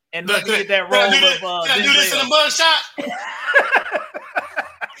out and let me get that role of. Can I do this in the mugshot?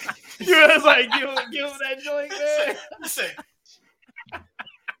 You was like, give him that joint, man.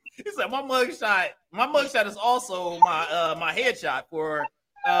 He said, my mugshot is also my headshot for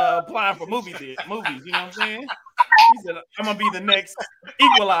applying for movies. You know what I'm saying? He said, I'm gonna be the next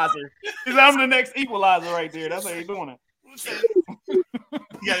equalizer. He said, I'm the next equalizer right there. That's how you doing it.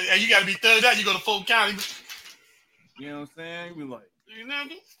 You gotta be thugged out. You go to Fulton County. You know what I'm saying? We like,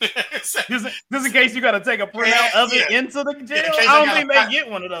 just in case you gotta take a printout of it into the jail. I don't think they get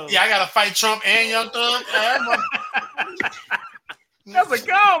one of those. Yeah, I gotta fight Trump and Young Thug. That's a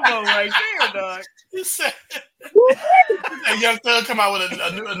combo right there, dog. Young Thug come out with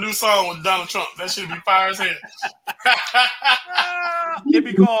a new song with Donald Trump. That should be fire as hell. It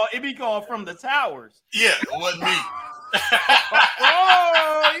be called From the Towers. Yeah, it wasn't me.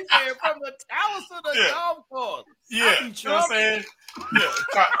 Oh, he said from the towers to the golf course. Yeah, you know what I'm saying? Yeah.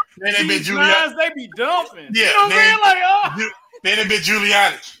 They be Giuliani. They be dumping. Yeah, you know what I'm saying? They done been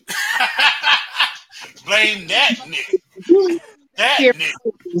Giuliani. Blame that nigga.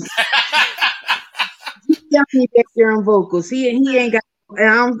 Definitely back there on vocals. He ain't got.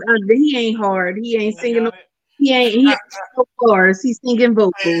 He ain't hard. He ain't singing. He ain't no bars. He's singing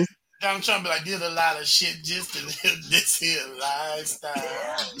vocals. Man, Donald Trump be like, did a lot of shit just to live this here lifestyle.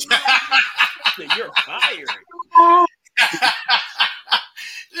 You're fired.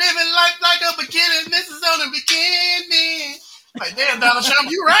 Living life like a beginning. This is on the beginning. Like, damn, Donald Trump,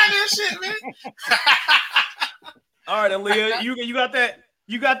 you riding that shit, man. All right, Aaliyah, you got that.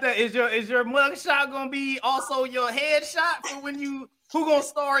 You got that. Is your mugshot gonna be also your headshot for when you? Who gonna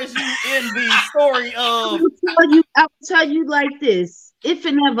star as you in the story of? I'll tell you like this: if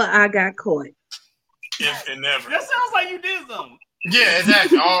and ever I got caught. If and never. That sounds like you did something. Yeah,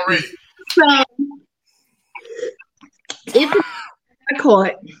 exactly. Already. So, if I got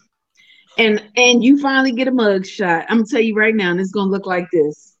caught, and you finally get a mugshot, I'm gonna tell you right now, and it's gonna look like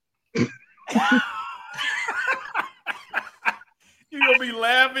this. You gonna be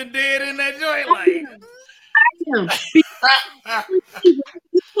laughing dead in that joint, like.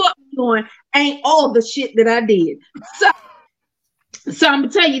 What I'm doing ain't all the shit that I did. So I'm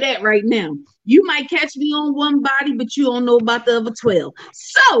gonna tell you that right now. You might catch me on one body, but you don't know about the other 12.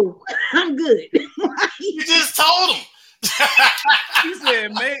 So I'm good. You just told him. She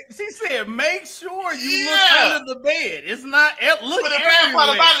said, make sure you look under the bed. It's not look. But the bad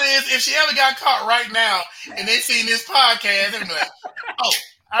part about it is, if she ever got caught right now and they seen this podcast, they'd be like, "Oh,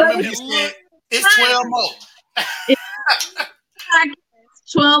 I remember you said it's 12 more."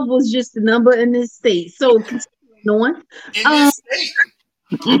 12 was just the number in this state. So continue on. In this state.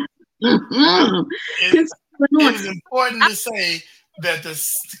 It is important to say that the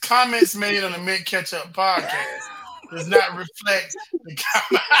comments made on the Mint Ketchup Podcast does not reflect the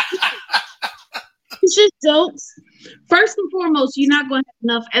comment. It's just jokes. First and foremost, you're not going to have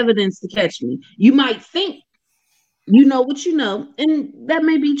enough evidence to catch me. You might think you know what you know, and that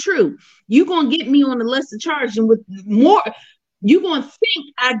may be true. You're going to get me on a lesser charge, and with more, you're going to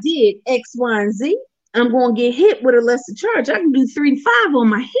think I did X, Y, and Z. I'm going to get hit with a lesser charge. I can do 3 to 5 on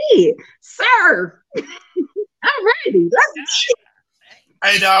my head. Sir, I'm ready. Let's get it.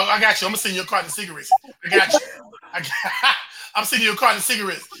 Hey, dog, I got you. I'm going to send you a carton of cigarettes. I got you. I'm sending you a carton of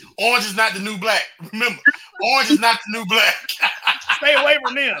cigarettes. Orange is not the new black. Remember, orange is not the new black. Stay away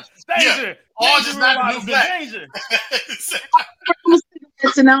from them. Danger. Yeah. Orange is not the new black. Danger.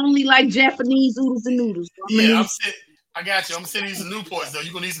 And I only like Japanese oodles and noodles. Yeah, I got you. I'm sending you some Newports though.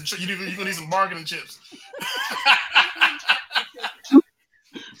 You're gonna need some. You're gonna need some bargaining chips. So,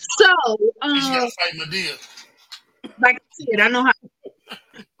 you gotta fight my deal. Like I said, I know how.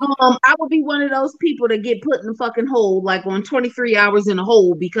 I would be one of those people that get put in the fucking hole, like on 23 hours in a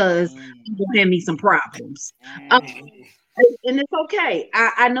hole, because you're gonna have me some problems. And it's okay.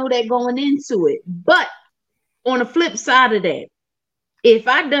 I know that going into it. But on the flip side of that, if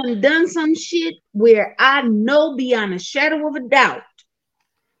I done some shit where I know beyond a shadow of a doubt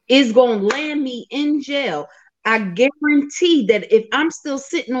it's gonna land me in jail, I guarantee that if I'm still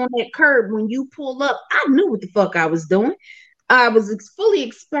sitting on that curb when you pull up, I knew what the fuck I was doing. I was fully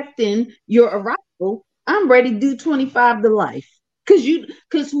expecting your arrival. I'm ready to do 25 to life. Cause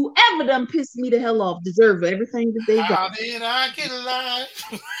whoever done pissed me the hell off deserve everything that they got. How did I get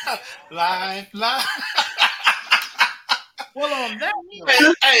life? Well, on that,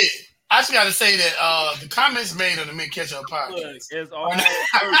 hey, I just got to say that the comments made on the Mint Ketchup Podcast is all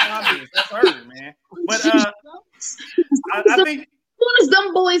comments. That's heard, man. But I think as soon as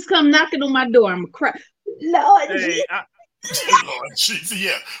them boys come knocking on my door, I'm cry. Lord, Lord Jesus,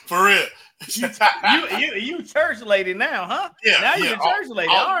 yeah, for real. you church lady now, huh? Yeah, now you're a church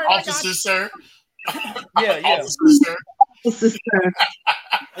lady. All right, officer, sir. Yeah. Officer, sir.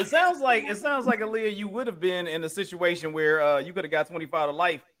 It sounds like Aaliyah, you would have been in a situation where you could have got 25 to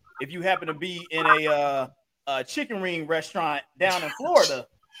life if you happen to be in a chicken wing restaurant down in Florida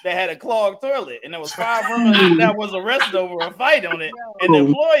that had a clogged toilet, and there was 5 women that was arrested over a fight on it, and the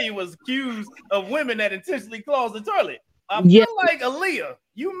employee was accused of women that intentionally clogged the toilet. I feel like Aaliyah,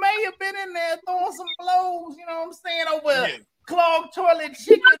 you may have been in there throwing some blows, you know what I'm saying, over clogged toilet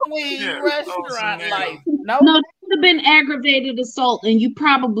chicken wing restaurant life. No, that would have been aggravated assault, and you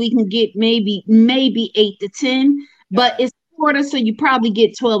probably can get maybe 8 to 10, but it's Florida, so you probably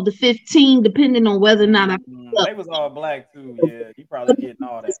get 12 to 15, depending on whether or not they was all black too. Yeah, you probably getting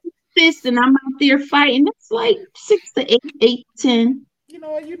all that. Fist, and I'm out there fighting. That's like 6 to 8 to 10. You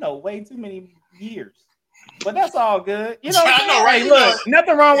know, way too many years. But that's all good. You know, I know, right? Hey, look,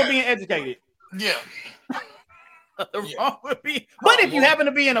 nothing wrong with being educated. Yeah. Nothing wrong with being. But if you happen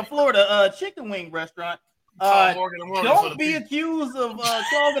to be in a Florida chicken wing restaurant, don't be accused of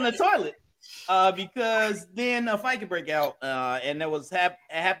clogging the toilet, because then a fight could break out. And that was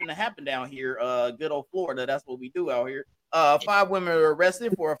happened to happen down here, good old Florida. That's what we do out here. 5 women were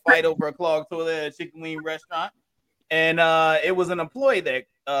arrested for a fight over a clogged toilet at a chicken wing restaurant. And it was an employee that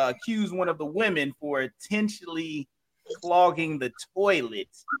accused one of the women for intentionally clogging the toilet.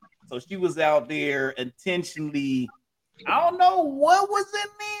 So she was out there intentionally, I don't know what was in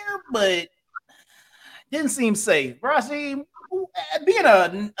there, but didn't seem safe. Rashi, being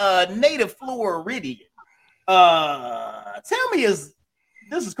a native Floridian, tell me, this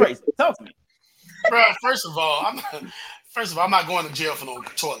is crazy. Talk to me. Bro, first of all, I'm not going to jail for no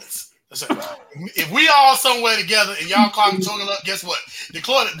toilets. If we all somewhere together and y'all clog the toilet up, guess what? The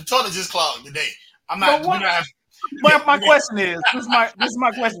toilet just clogged today. I'm not. But my question is, this is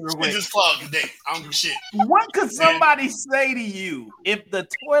my question real quick. It just clogged today. I don't give a shit. What could somebody say to you if the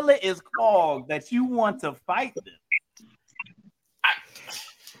toilet is clogged that you want to fight them?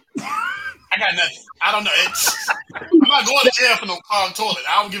 I got nothing. I don't know. I'm not going to jail for no clogged toilet.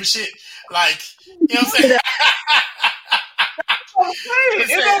 I don't give a shit. Like, you know what I'm saying?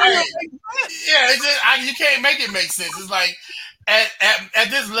 You can't make it make sense. It's like at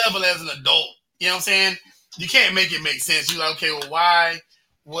this level as an adult, you know what I'm saying? You can't make it make sense. You're like, okay, well, why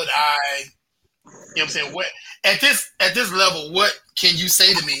would I? You know what I'm saying? What at this level, what can you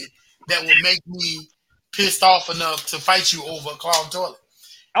say to me that will make me pissed off enough to fight you over a clogged toilet?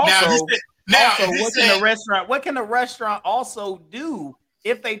 What can a restaurant also do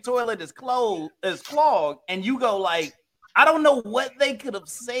if their toilet is clogged, and you go like, I don't know what they could have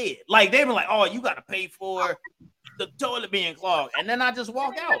said. Like, they've been like, oh, you got to pay for the toilet being clogged, and then I just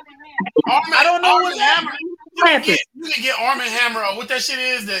walk out. I don't know what happened. You can get Arm & Hammer or what that shit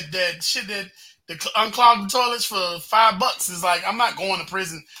is. That shit that unclog the toilets for $5. It's like I'm not going to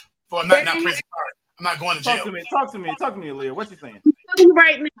prison for not prison. Sorry. I'm not going to jail. Talk to me, Aaliyah. What you saying?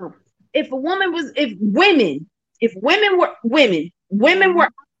 Right now, if women were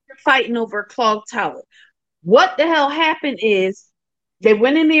fighting over a clogged toilet, what the hell happened is they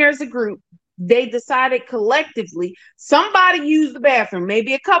went in there as a group. They decided collectively, somebody used the bathroom.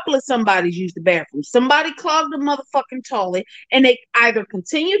 Maybe a couple of somebody's used the bathroom. Somebody clogged the motherfucking toilet, and they either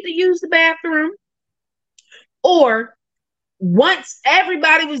continued to use the bathroom, or once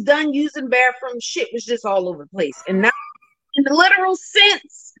everybody was done using the bathroom, shit was just all over the place. And now, in the literal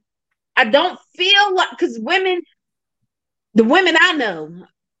sense, I don't feel like, because the women I know,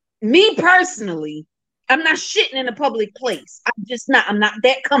 me personally, I'm not shitting in a public place. I'm not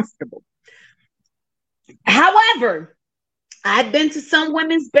that comfortable. However, I've been to some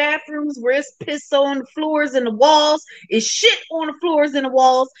women's bathrooms where it's piss on the floors and the walls, it's shit on the floors and the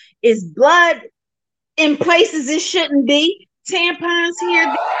walls, it's blood in places it shouldn't be, tampons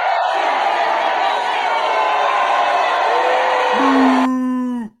here.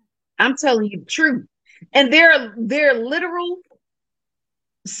 I'm telling you the truth. And there are literal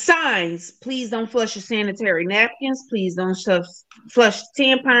signs. Please don't flush your sanitary napkins. Please don't flush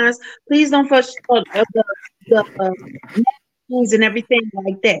tampons. Please don't flush the napkins and everything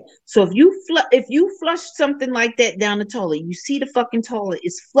like that. So if you flush something like that down the toilet, you see the fucking toilet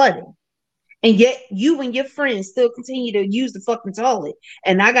is flooding, and yet you and your friends still continue to use the fucking toilet,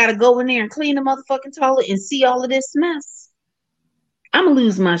 and I gotta go in there and clean the motherfucking toilet and see all of this mess, I'm gonna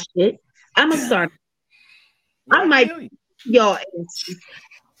lose my shit. I'm gonna start. I might y'all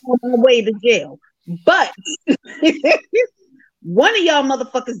on my way to jail, but one of y'all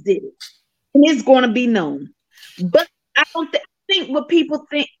motherfuckers did it, and it's going to be known. But I don't think what people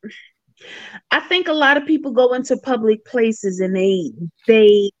think. I think a lot of people go into public places and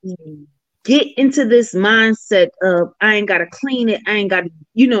they get into this mindset of I ain't gotta clean it, I ain't gotta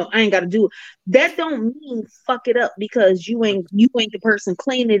do it. That don't mean fuck it up because you ain't the person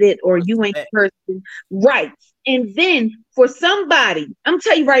cleaning it, or you ain't the person, right? And then for somebody, I'm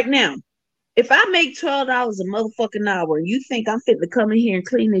telling you right now, if I make $12 a motherfucking hour, you think I'm fit to come in here and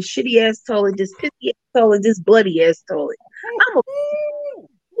clean this shitty ass toilet, this pissy ass toilet, this bloody ass toilet, I'm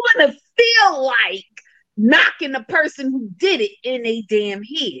gonna feel like knocking the person who did it in a damn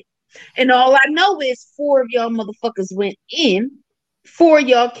head. And all I know is 4 of y'all motherfuckers went in, 4 of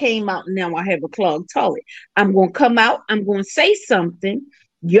y'all came out, and now I have a clogged toilet. I'm gonna come out, I'm gonna say something,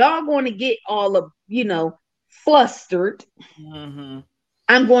 y'all gonna get all of, flustered. Mm-hmm.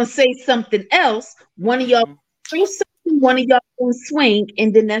 I'm gonna say something else. One of y'all do something, one of y'all gonna swing,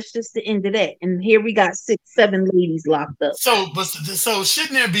 and then that's just the end of that. And here we got 6, 7 ladies locked up. So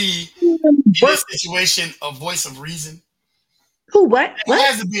shouldn't there be in this situation a voice of reason? Who? What? There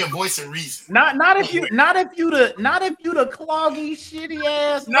has to be a voice of reason. Not if you the cloggy shitty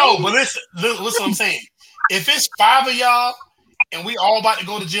ass. No, but listen what I'm saying. If it's 5 of y'all and we all about to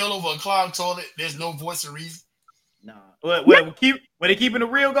go to jail over a clogged toilet, there's no voice of reason. No. Well, when keeping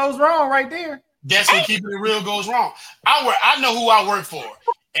it real goes wrong right there. That's when keeping it real goes wrong. I know who I work for,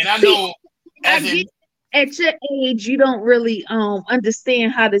 and I know at your age, you don't really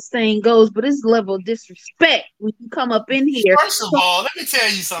understand how this thing goes, but it's level of disrespect when you come up in here. First of all, let me tell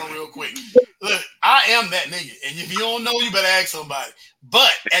you something real quick. Look, I am that nigga, and if you don't know, you better ask somebody.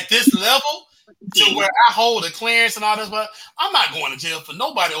 But at this level, to where I hold a clearance and all this, but I'm not going to jail for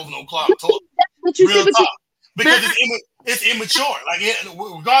nobody over no clogged toilet. Real talk. Because it's immature. Like,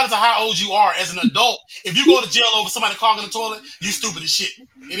 regardless of how old you are as an adult, if you go to jail over somebody clogging the toilet, you stupid as shit.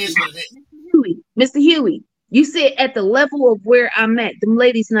 It is what it is. Mr. Huey, you said at the level of where I'm at, them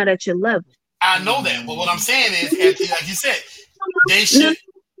ladies not at your level. I know that, but what I'm saying is, like you said, it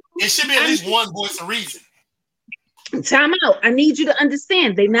should be at least one voice of reason. Time out. I need you to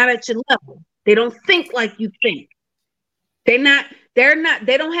understand, they're not at your level. They don't think like you think. They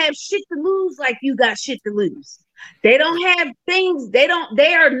don't have shit to lose like you got shit to lose. They don't have things, they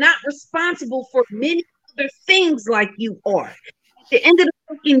are not responsible for many other things like you are. At the end of the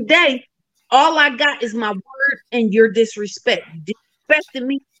fucking day, all I got is my word and your disrespect. Disrespecting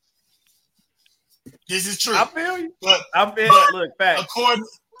me. This is true. I feel you. Look, fact. According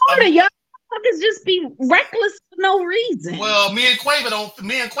y'all fuckers just be reckless for no reason. Well, me and Quavo don't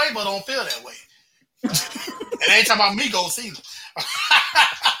feel that way. It ain't talking about Migos either.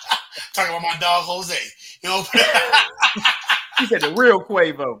 Talking about my dog Jose. You know. He said the real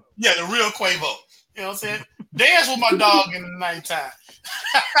Quavo. Yeah, the real Quavo. You know what I'm saying? Dance with my dog in the nighttime.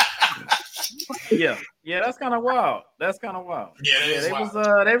 Yeah, that's kind of wild. That's kind of wild. Yeah,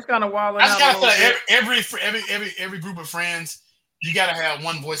 they was kind of wild. I just gotta say, every group of friends, you gotta have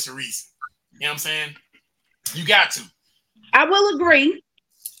one voice of reason. You know what I'm saying? You got to. I will agree.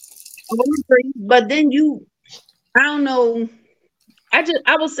 But then I don't know. I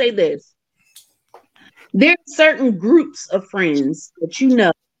will say this. There are certain groups of friends that you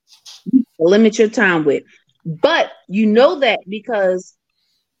know you limit your time with. But you know that because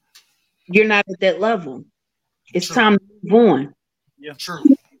you're not at that level. It's time to move on. Yeah, true.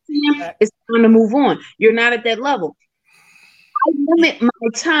 It's time to move on. You're not at that level. I limit my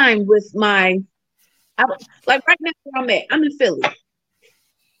time with like right now where I'm at. I'm in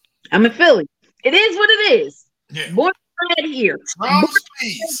Philly. It is what it is. Yeah. Born and bred here.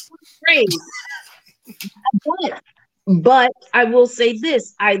 But I will say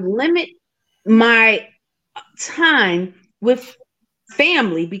this. I limit my time with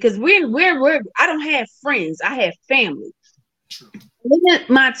family because I don't have friends. I have family. True. Limit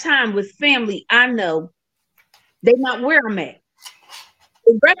my time with family. I know they're not where I'm at.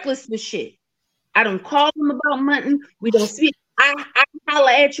 They're reckless with shit. I don't call them about nothing. We don't speak. I holler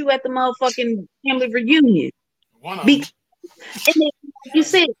at you at the motherfucking family reunion. And then, like you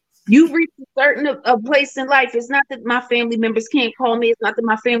said, you reach a certain a place in life. It's not that my family members can't call me. It's not that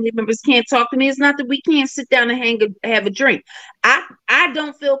my family members can't talk to me. It's not that we can't sit down and have a drink. I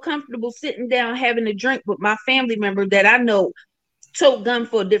don't feel comfortable sitting down having a drink with my family member that I know took gun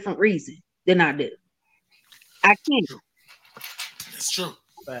for a different reason than I did. I can't. It's true.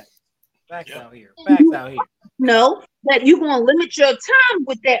 Facts out here. Facts out here. No, that you're gonna limit your time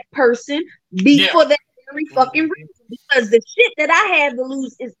with that person for that very fucking reason. Because the shit that I have to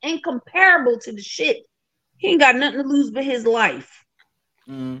lose is incomparable to the shit. He ain't got nothing to lose but his life.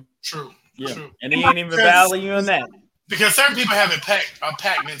 True. Yeah. True. And he ain't even valuing that. Because certain people have a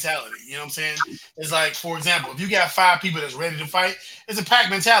pack mentality. You know what I'm saying? It's like, for example, if you got 5 people that's ready to fight, it's a pack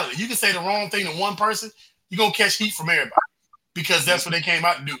mentality. You can say the wrong thing to one person, you're gonna catch heat from everybody. Because that's what they came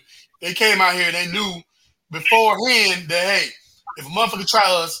out to do. They came out here, they knew beforehand that, hey, if a motherfucker try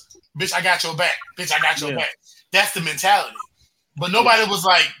us, bitch, I got your back. Bitch, I got your back. That's the mentality. But nobody was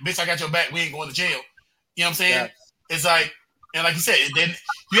like, bitch, I got your back. We ain't going to jail. You know what I'm saying? Yeah. It's like, and like you said, then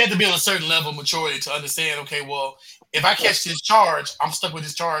you have to be on a certain level of maturity to understand, okay, well, if I catch this charge, I'm stuck with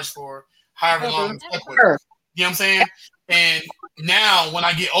this charge for however long I'm stuck with it. You know what I'm saying? And now when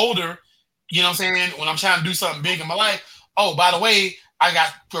I get older, you know what I'm saying? When I'm trying to do something big in my life, oh, by the way, I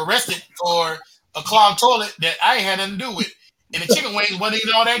got arrested for a clogged toilet that I ain't had nothing to do with. And the chicken wings wasn't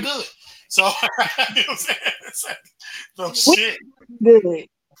even all that good. So, you know what I'm saying? So shit. Good.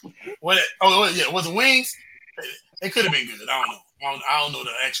 Was it wings? They could have been good. I don't know. I don't know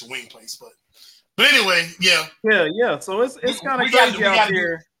the actual wing place, but anyway, yeah. So it's kind of crazy out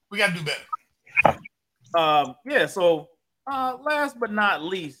here. We got to do better. So last but not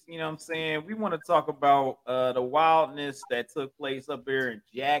least, you know what I'm saying, we want to talk about the wildness that took place up here in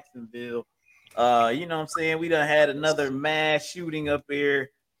Jacksonville. You know what I'm saying? We done had another mass shooting up here.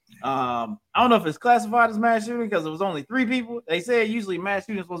 I don't know if it's classified as mass shooting because it was only 3 people. They said usually mass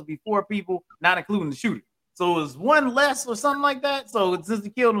shooting is supposed to be 4 people, not including the shooter. So it was 1 less or something like that. So since he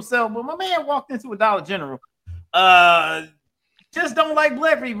killed himself, but my man walked into a Dollar General. Just don't like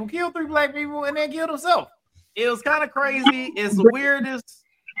black people. Killed 3 black people and then killed himself. It was kind of crazy. It's the weirdest,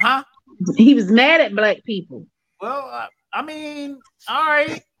 huh? He was mad at black people. Well, I mean, all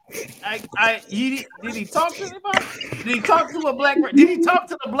right. Did he talk to anybody? Did he talk to a black? Did he talk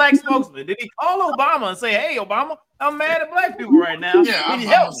to the black spokesman? Did he call Obama and say, "Hey, Obama, I'm mad at black people right now"? Yeah, I'm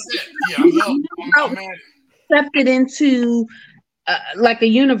mad. Accepted into like a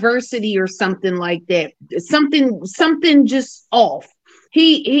university or something like that. Something just off.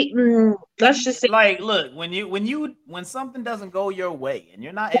 He let's just say, like, look, when something doesn't go your way and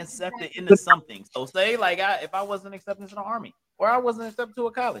you're not accepted into something. So say like if I wasn't accepted to the army or I wasn't accepted to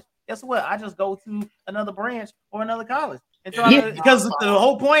a college, guess what? I just go to another branch or another college and try to, because the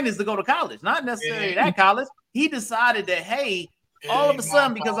whole point is to go to college, not necessarily that college. He decided that, hey, all of a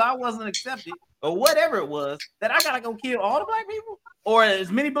sudden, because I wasn't accepted or whatever it was, that I gotta go kill all the black people or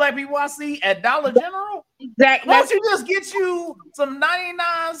as many black people I see at Dollar General. Exactly. Why don't you just get you some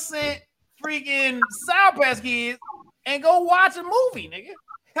 99-cent freaking Sour Patch Kids and go watch a movie, nigga?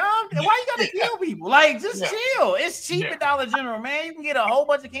 Why you gotta kill people? Like, just chill. It's cheap at Dollar General, man. You can get a whole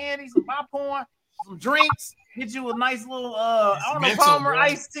bunch of candy, some popcorn, some drinks, get you a nice little Palmer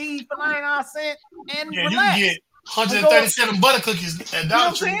iced tea for 99 cents, and relax. You can get 137 butter cookies at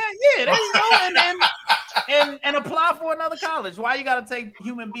Dollar Tree. Yeah, there you go. And apply for another college. Why you gotta take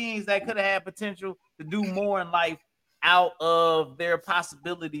human beings that could have had potential to do more in life out of their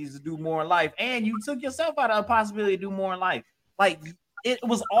possibilities to do more in life, and you took yourself out of a possibility to do more in life. Like it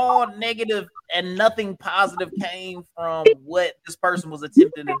was all negative and nothing positive came from what this person was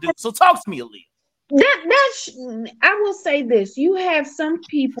attempting to do. So talk to me, Aaliyah. I will say this: you have some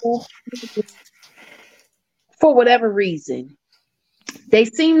people, for whatever reason, they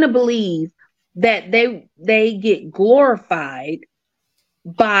seem to believe that they get glorified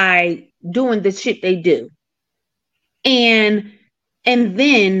by doing the shit they do, and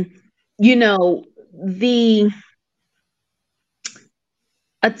then the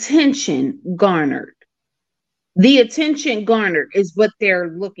attention garnered. The attention garnered is what they're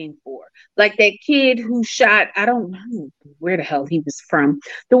looking for. Like that kid who shot, I don't know where the hell he was from.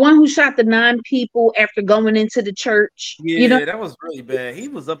 The one who shot the 9 people after going into the church. Yeah, that was really bad. He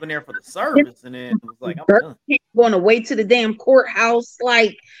was up in there for the service and then was like, I'm done. Going away to the damn courthouse.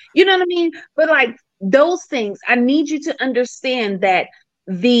 Like, you know what I mean? But like those things, I need you to understand that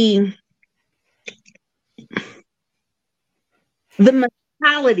the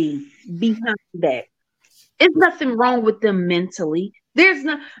mentality behind that. There's nothing wrong with them mentally. There's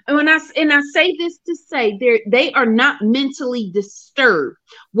not, and I say this to say they are not mentally disturbed.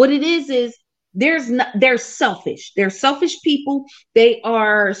 What it is they're selfish. They're selfish people. They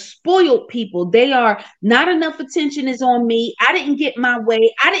are spoiled people. They are not enough attention is on me. I didn't get my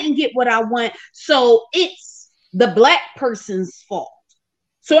way. I didn't get what I want. So it's the black person's fault.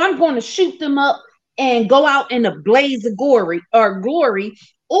 So I'm going to shoot them up and go out in a blaze of glory, or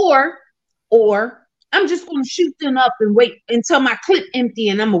I'm just going to shoot them up and wait until my clip empty,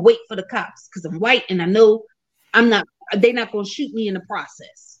 and I'm going to wait for the cops because I'm white and I know they're not going to shoot me in the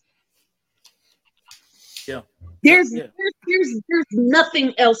process. Yeah. There's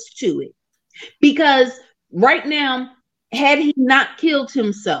nothing else to it, because right now, had he not killed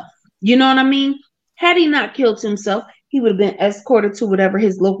himself, you know what I mean? Had he not killed himself, he would have been escorted to whatever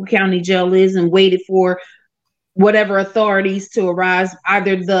his local county jail is and waited for whatever authorities to arise,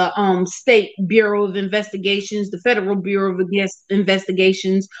 either the State Bureau of Investigations, the Federal Bureau of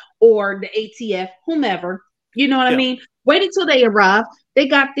Investigations, or the ATF, whomever. You know what I mean? Wait until they arrive. They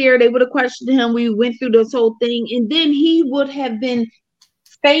got there. They would have questioned him. We went through this whole thing. And then he would have been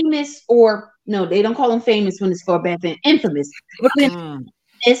famous, or no, they don't call him famous when it's for a bad thing. Infamous.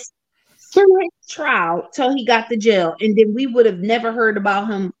 It's through his trial till he got to jail. And then we would have never heard about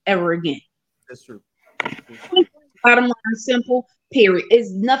him ever again. That's true. Bottom line, simple, period.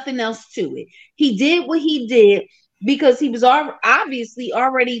 There's nothing else to it. He did what he did because he was obviously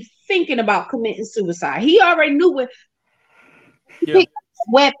already thinking about committing suicide. He already knew what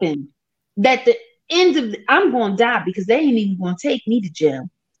weapon that the end of I'm going to die because they ain't even going to take me to jail.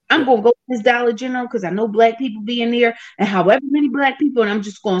 I'm going to go to this Dollar General because I know black people be in there, and however many black people, and I'm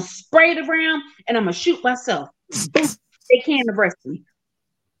just going to spray it around and I'm going to shoot myself. They can't arrest me.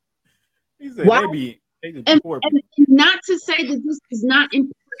 Why? And not to say that this is not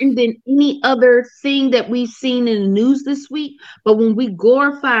important than any other thing that we've seen in the news this week, but when we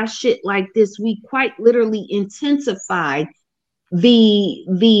glorify shit like this, we quite literally intensify the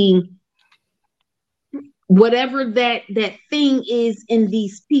whatever that thing is in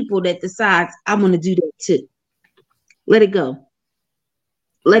these people that decides I want to do that too. Let it go.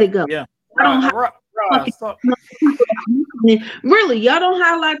 Let it go. Yeah. Really, y'all don't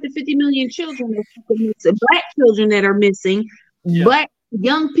highlight the 50 million children black children that are missing, black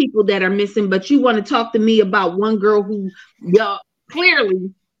young people that are missing, but you want to talk to me about one girl who y'all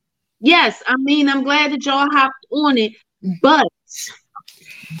clearly, yes, I mean, I'm glad that y'all hopped on it, but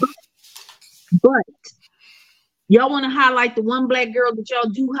y'all want to highlight the one black girl that y'all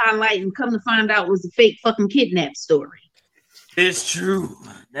do highlight and come to find out was a fake fucking kidnap story. It's true.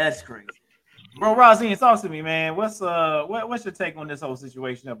 That's crazy. Bro, Rosine, talk to me, man. What's your take on this whole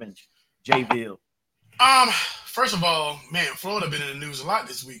situation up in Jayville? First of all, man, Florida been in the news a lot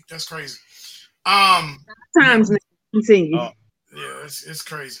this week. That's crazy. Times continue. Yeah, it's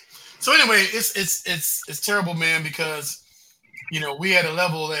crazy. So anyway, it's terrible, man, because we had a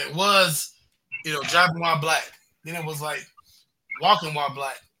level that was, driving while black. Then it was like walking while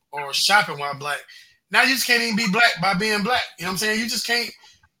black or shopping while black. Now you just can't even be black by being black. You know what I'm saying? You just can't.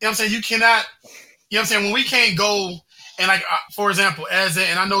 You know what I'm saying? You cannot. You know what I'm saying? When we can't go and like, for example,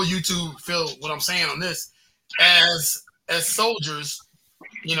 and I know you two feel what I'm saying on this, as soldiers,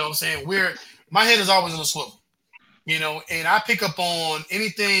 you know what I'm saying? My head is always on a swivel, and I pick up on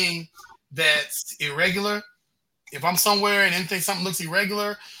anything that's irregular. If I'm somewhere and something looks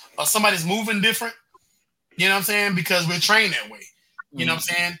irregular or somebody's moving different, you know what I'm saying? Because we're trained that way, you know what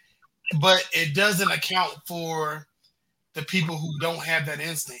I'm saying? But it doesn't account for the people who don't have that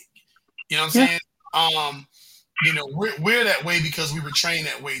instinct. You know what I'm saying? You know, we're that way because we were trained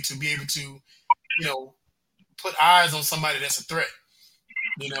that way to be able to, you know, put eyes on somebody that's a threat.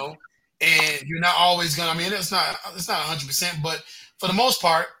 You know, and you're not always gonna. I mean, it's not 100%, but for the most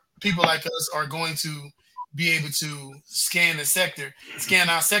part, people like us are going to be able to scan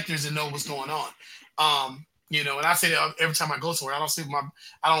our sectors and know what's going on. You know, and I say that every time I go somewhere. I don't sit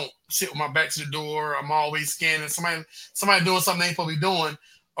with my back to the door. I'm always scanning. Somebody doing something they ain't supposed to be doing,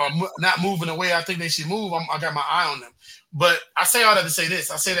 or not moving the way I think they should move. I got my eye on them. But I say all that to say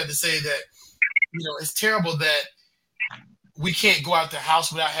this. I say that to say that, you know, it's terrible that we can't go out the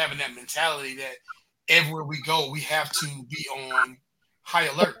house without having that mentality that everywhere we go, we have to be on high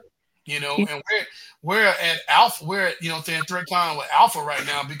alert. You know, and we're at Alpha. We're at, you know, threat con with Alpha right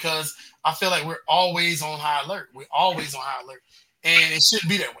now because I feel like we're always on high alert. We're always on high alert, and it shouldn't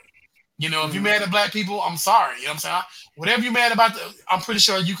be that way. You know, if you're mad at black people, I'm sorry. You know what I'm saying? Whatever you're mad about, I'm pretty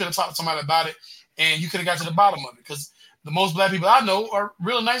sure you could have talked to somebody about it, and you could have got to the bottom of it. Because the most black people I know are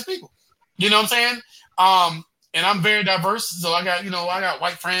really nice people. You know what I'm saying? And I'm very diverse, so I got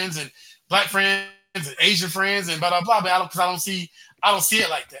white friends and black friends and Asian friends and blah blah blah. Because I don't see it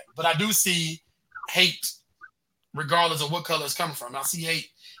like that, but I do see hate, regardless of what color it's coming from. I see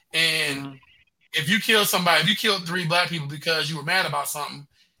hate, and if you kill somebody, if you killed 3 black people because you were mad about something,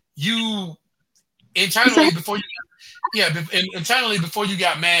 you internally before you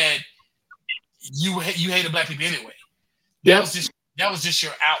got mad, you hated black people anyway. That was just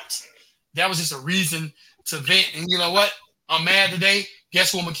your out. That was just a reason to vent. And you know what? I'm mad today.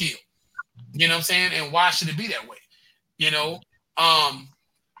 Guess who I'm gonna kill? You know what I'm saying? And why should it be that way? You know,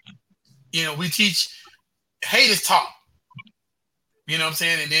 we teach hate is taught. You know what I'm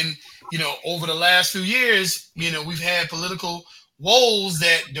saying? And then, you know, over the last few years, you know, we've had political woes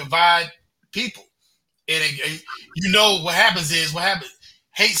that divide people. And you know what happens?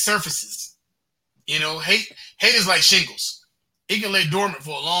 Hate surfaces. You know, hate is like shingles. It can lay dormant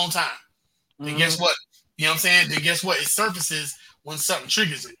for a long time. And guess what? You know what I'm saying? Then guess what? It surfaces when something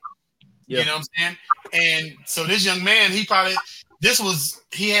triggers it. Yep. You know what I'm saying? And so this young man, he had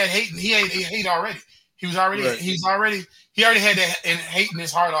hate. He had hate already. He already had that hate in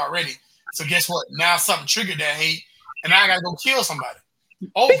his heart already. So guess what? Now something triggered that hate, and now I gotta go kill somebody.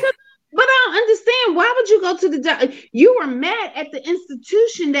 But I don't understand. Why would you go to the you were mad at the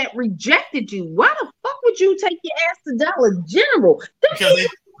institution that rejected you. Why the fuck would you take your ass to Dollar General? Because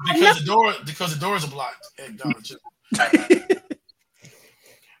the doors are blocked at Dollar General.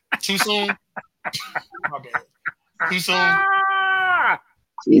 Too soon? My bad. Too soon?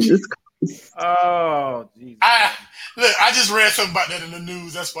 Jesus Christ. Oh, Jesus. I just read something about that in the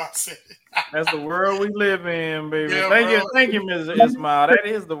news. That's why I said it. That's the world we live in, baby. Yeah, thank you, Mr. Ismail. That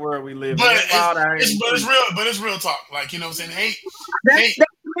is the world we live in. But it's real talk. Like, you know what I'm saying? Hate.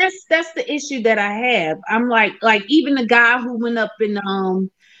 That's the issue that I have. I'm like even the guy who went up and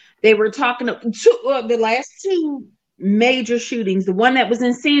they were talking the last 2 major shootings, the one that was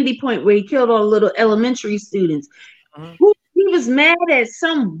in Sandy Point where he killed all the little elementary students. He was mad at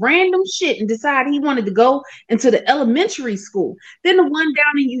some random shit and decided he wanted to go into the elementary school. Then the one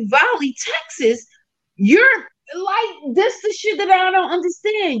down in Uvalde, Texas, you're like, this the shit that I don't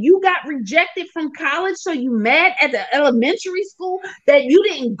understand. You got rejected from college, so you mad at the elementary school that you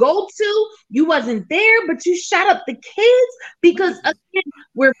didn't go to. You wasn't there, but you shot up the kids because, again,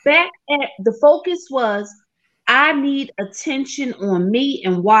 we're back at the focus was, I need attention on me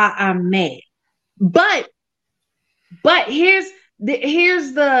and why I'm mad. But here's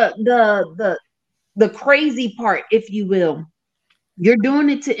the crazy part, if you will. You're doing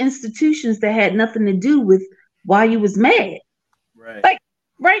it to institutions that had nothing to do with why you was mad. Right. Like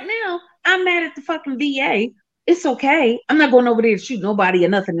right now, I'm mad at the fucking VA. It's okay. I'm not going over there to shoot nobody or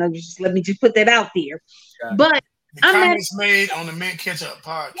nothing. Let me just put that out there. Got but the comments made on the Mint Ketchup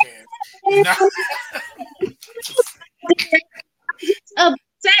Podcast.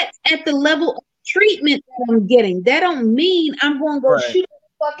 Upset at the level of treatment that I'm getting. That don't mean I'm going to go shoot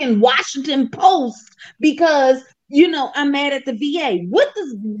the fucking Washington Post because, you know, I'm mad at the VA. What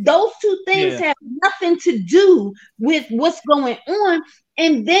does those 2 things have nothing to do with what's going on?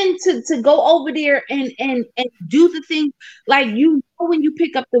 And then to go over there and do the thing, like, you know, when you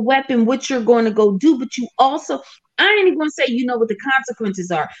pick up the weapon, what you're going to go do, but you also, I ain't even going to say you know what the consequences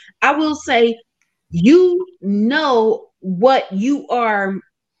are. I will say you know what you are,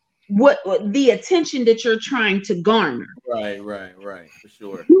 what the attention that you're trying to garner. Right. For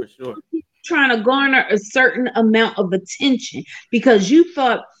sure. Trying to garner a certain amount of attention because you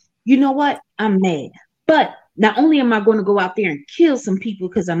thought, you know what, I'm mad. But not only am I going to go out there and kill some people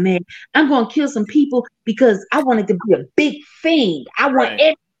because I'm mad, I'm going to kill some people because I want it to be a big thing. I want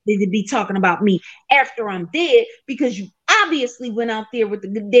everybody to be talking about me after I'm dead, because you obviously went out there with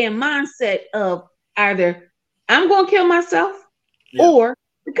the damn mindset of either I'm going to kill myself or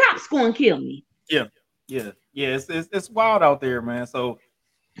the cops going to kill me. Yeah. It's wild out there, man. So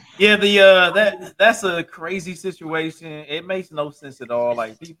yeah, that's a crazy situation. It makes no sense at all.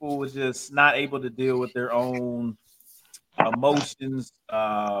 Like, people were just not able to deal with their own emotions.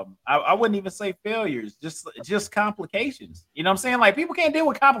 I wouldn't even say failures, just complications. You know what I'm saying? Like, people can't deal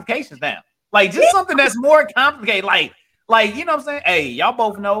with complications now. Like, just something that's more complicated. Like, you know what I'm saying? Hey, y'all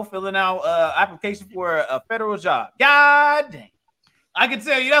both know, filling out application for a federal job. God dang. I can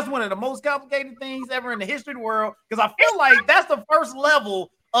tell you that's one of the most complicated things ever in the history of the world, because I feel like that's the first level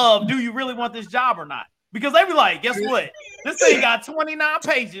of, do you really want this job or not? Because they be like, guess what? This thing got 29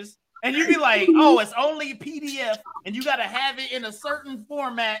 pages, and you be like, oh, it's only PDF, and you got to have it in a certain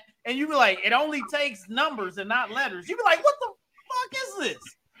format, and you be like, it only takes numbers and not letters. You be like, what the fuck is this?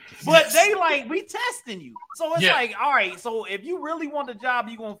 But they like, we testing you. So it's like, all right, so if you really want the job,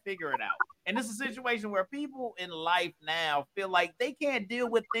 you're going to figure it out. And it's a situation where people in life now feel like they can't deal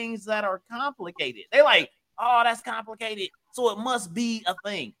with things that are complicated. They like, oh, that's complicated, so it must be a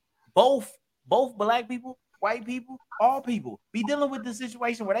thing. Both black people, white people, all people be dealing with the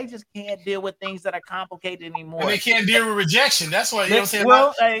situation where they just can't deal with things that are complicated anymore. And they can't deal with rejection. That's why, you know what I'm saying?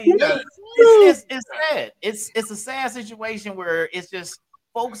 Well, it's sad. It's a sad situation where it's just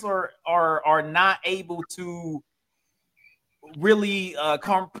folks are not able to really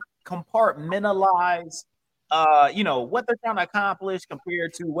compartmentalize what they're trying to accomplish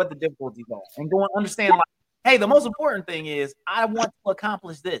compared to what the difficulties are, and go and understand, like, hey, the most important thing is I want to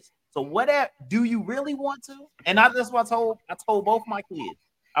accomplish this. So what do you really want to? And that's what I told both my kids.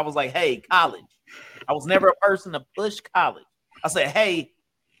 I was like, hey, college. I was never a person to push college. I said, hey,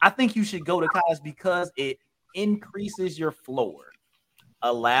 I think you should go to college because it increases your floor,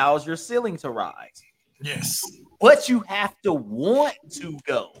 allows your ceiling to rise. Yes. But you have to want to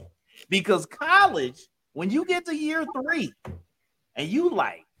go, because college, when you get to year 3 and you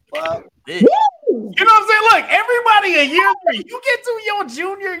like, fuck this. You know what I'm saying? Look, everybody in year 3, you get to your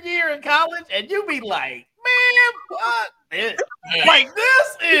junior year in college and you be like, man, fuck this. Like,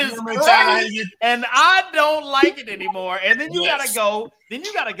 this is crazy, and I don't like it anymore. And then you gotta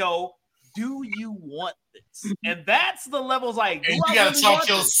go, do you want this? And that's the levels, like, and you gotta talk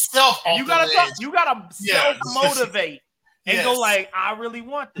yourself off. You gotta self-motivate and go like, I really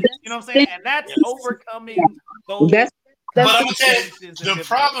want this. You know what I'm saying? And that's overcoming those. But I'm telling you, the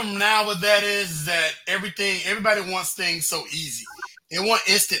problem now with that is that everybody wants things so easy. They want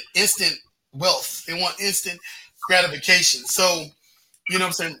instant wealth. They want instant gratification. So, you know what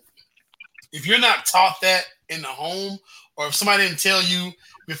I'm saying? If you're not taught that in the home, or if somebody didn't tell you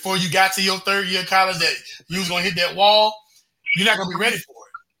before you got to your third year of college that you was going to hit that wall, you're not going to be ready for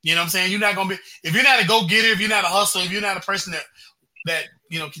it. You know what I'm saying? You're not going to be, if you're not a go-getter, if you're not a hustler, if you're not a person that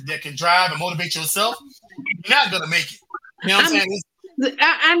that can drive and motivate yourself, you're not going to make it. You know what I'm saying?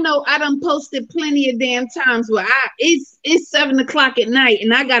 I know I done posted plenty of damn times where it's 7:00 at night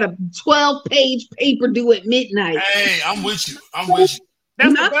and I got a 12-page paper due at midnight. Hey, I'm with you.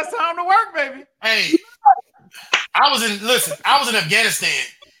 That's the best time to work, baby. Hey, I was in Afghanistan.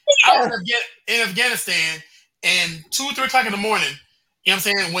 I was in Afghanistan, and 2 or 3 o'clock in the morning, you know what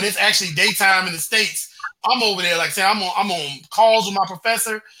I'm saying, when it's actually daytime in the States, I'm over there, like I said, I'm on calls with my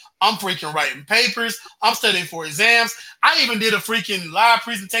professor. I'm freaking writing papers. I'm studying for exams. I even did a freaking live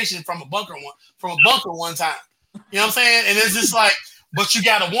presentation from a bunker one time. You know what I'm saying? And it's just like, but you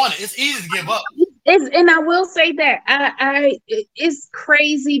gotta want it. It's easy to give up. And I will say that it's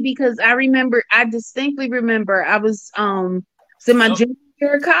crazy, because I distinctly remember I was in my junior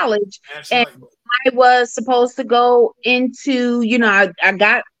year of college. Absolutely. And I was supposed to go into, I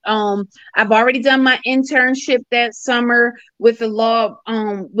got I've already done my internship that summer with the law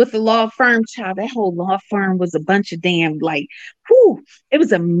firm. Child, that whole law firm was a bunch of damn, like, it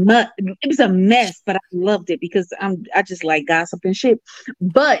was a mess, but I loved it because I just like gossip and shit.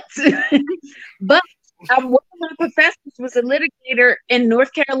 But one of my professors was a litigator in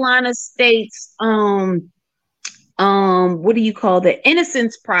North Carolina State's what do you call that?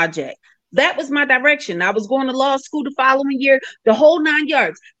 Innocence Project. That was my direction. I was going to law school the following year, the whole 9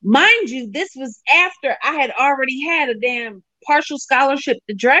 yards. Mind you, this was after I had already had a damn partial scholarship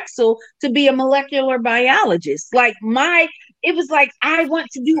to Drexel to be a molecular biologist. It was like, I want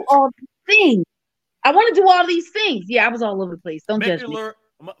to do all these things. I want to do all these things. Yeah, I was all over the place. Don't judge me.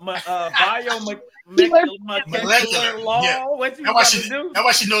 Molecular law. Yeah. What you got to do? That's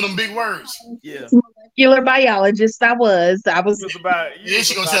why she know them big words. Yeah. Molecular biologist. I was. Then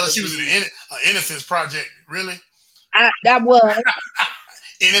she gonna tell us she was an innocence project. Really? I was.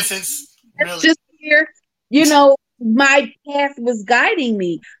 innocence. Really. Just here, my path was guiding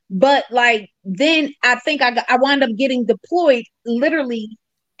me. But like then I think I wound up getting deployed literally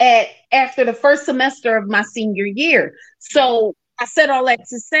after the first semester of my senior year. So I said all that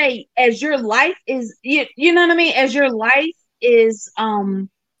to say, as your life is, you know what I mean? As your life is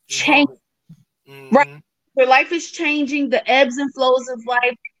changing, right? Your life is changing, the ebbs and flows of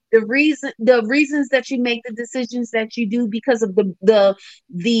life, the reasons that you make the decisions that you do because of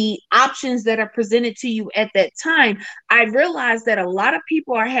the options that are presented to you at that time. I realized that a lot of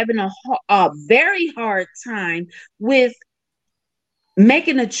people are having a very hard time with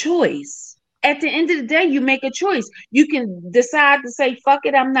making a choice. At the end of the day, you make a choice. You can decide to say, fuck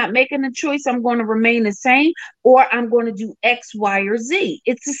it, I'm not making a choice. I'm going to remain the same, or I'm going to do X, Y, or Z.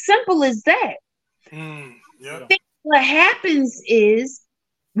 It's as simple as that. Yeah. What happens is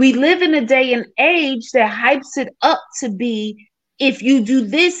we live in a day and age that hypes it up to be, if you do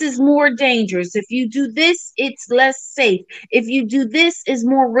this, is more dangerous. If you do this, it's less safe. If you do this, is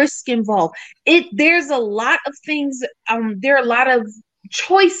more risk involved. There's a lot of things. There are a lot of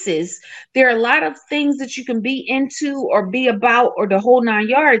choices. There are a lot of things that you can be into or be about, or the whole 9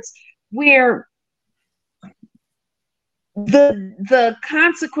 yards, where the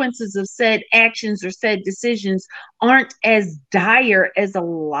consequences of said actions or said decisions aren't as dire as a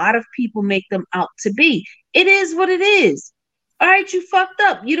lot of people make them out to be. It is what it is. All right, you fucked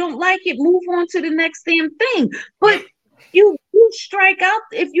up. You don't like it. Move on to the next damn thing. But you strike out.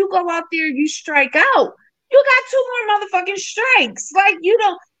 If you go out there, you strike out. You got 2 more motherfucking strikes. Like, you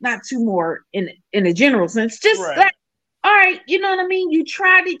don't, not 2 more in a general sense. Just like, all right, you know what I mean? You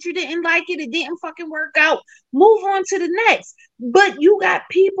tried it, you didn't like it, it didn't fucking work out. Move on to the next. But you got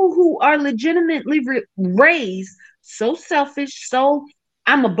people who are legitimately raised so selfish, so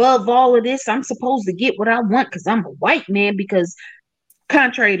I'm above all of this. I'm supposed to get what I want because I'm a white man. Because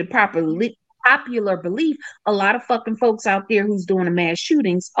contrary to popular belief, a lot of fucking folks out there who's doing the mass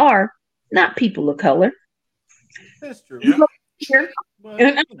shootings are not people of color. That's true.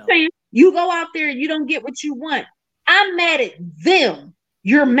 And I'm saying, you go out there and you don't get what you want. I'm mad at them.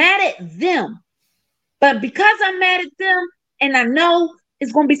 You're mad at them. But because I'm mad at them, and I know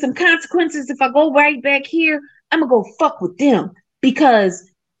it's going to be some consequences if I go right back here, I'm going to go fuck with them because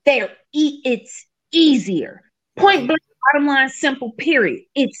it's easier. Point blank, bottom line, simple, period.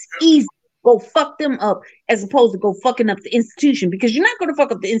 It's easy. Go fuck them up as opposed to go fucking up the institution, because you're not going to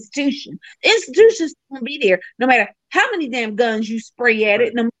fuck up the institution. The institution's going to be there no matter how many damn guns you spray at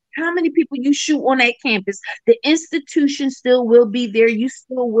it, no matter how many people you shoot on that campus. The institution still will be there. You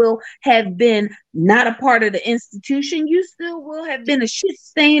still will have been not a part of the institution. You still will have been a shit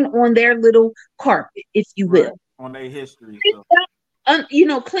stain on their little carpet, if you will. On their history.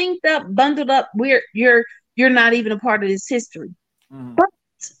 Cleaned up, bundled up, where you're not even a part of this history. But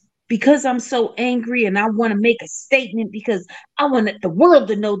because I'm so angry and I want to make a statement because I want the world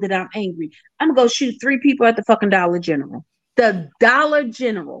to know that I'm angry, I'm going to go shoot 3 people at the fucking Dollar General. The Dollar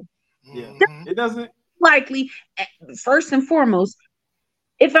General. Yeah, it doesn't likely. First and foremost,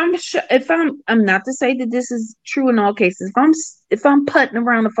 if I'm not to say that this is true in all cases. If I'm putting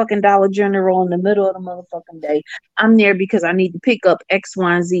around the fucking Dollar General in the middle of the motherfucking day, I'm there because I need to pick up X,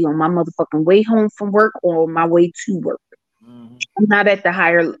 Y, and Z on my motherfucking way home from work or on my way to work. I'm not at the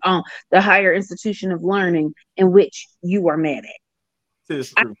higher institution of learning in which you are mad at. I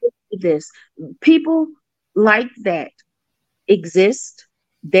say this: people like that exist.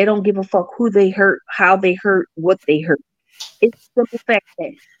 They don't give a fuck who they hurt, how they hurt, what they hurt. It's the simple fact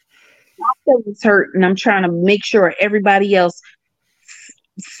that my feelings hurt, and I'm trying to make sure everybody else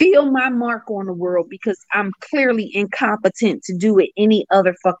feel my mark on the world because I'm clearly incompetent to do it any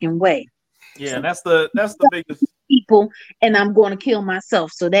other fucking way. Yeah, so that's the biggest people, and I'm going to kill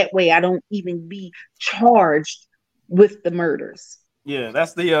myself so that way I don't even be charged with the murders. Yeah,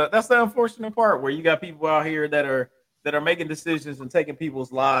 that's the unfortunate part where you got people out here that are making decisions and taking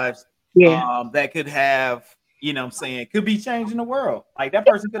people's lives. Yeah, that could have, could be changing the world. Like that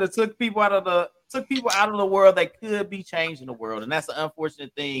person could have took people out of the world that could be changing the world, and that's an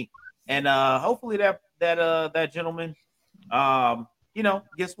unfortunate thing. And hopefully that gentleman,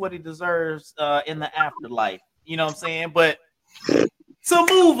 gets what he deserves in the afterlife. You know what I'm saying? But to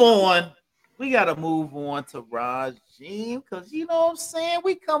move on, we gotta move on to Rajim, because you know what I'm saying,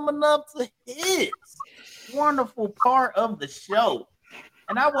 we coming up to his wonderful part of the show.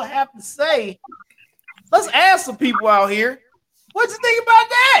 And I would have to say, let's ask some people out here, what you think about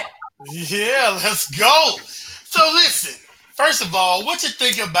that? Yeah, let's go. So listen, first of all, what you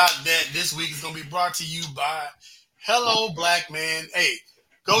think about that this week is going to be brought to you by Hello Black Man. Hey,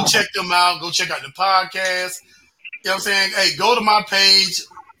 go check them out. Go check out the podcast. You know what I'm saying? Hey, go to my page,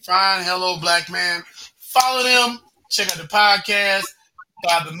 Fine Hello Black Man. Follow them. Check out the podcast.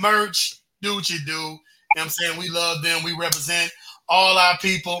 Buy the merch. Do what you do. You know what I'm saying? We love them. We represent all our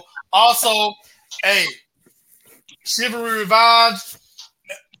people. Also, hey, Chivalry Revived.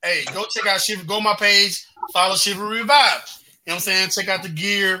 Hey, go check out Chivalry. Go on my page. Follow Chivalry Revived. You know what I'm saying? Check out the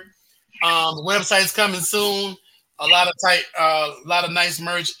gear. The website's coming soon. A lot of nice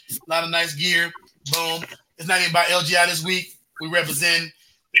merch, a lot of nice gear. Boom. It's not even about LGI this week. We represent.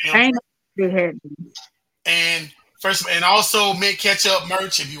 You know, and also Mint Ketchup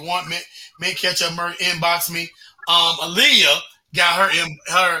merch. If you want Mint Ketchup merch, inbox me. Aaliyah got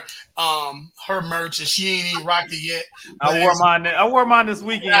her merch and she ain't even rocked it yet. I wore mine this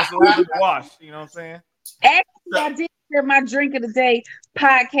weekend, so it was washed. You know what I'm saying? Actually, I did wear my drink of the day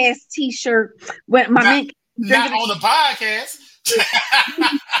podcast T-shirt. When my not on the podcast.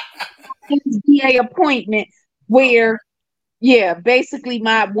 VA appointment where, yeah, basically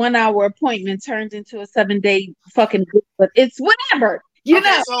my 1 hour appointment turned into a 7-day fucking. But it's whatever, you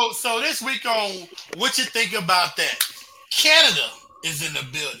know. So this week on what you think about that? Canada is in the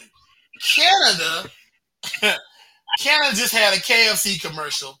building. Canada just had a KFC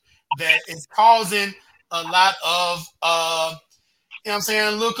commercial that is causing a lot of you know what I'm saying,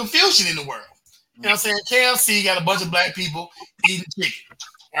 a little confusion in the world. You know what I'm saying? KFC got a bunch of black people eating chicken.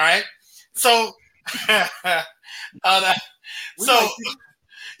 All right. So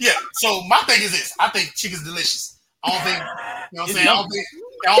so my thing is this. I think chicken's delicious. I don't think, you know what I'm saying?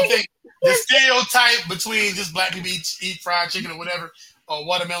 I don't think the stereotype between just black people eat fried chicken or whatever, or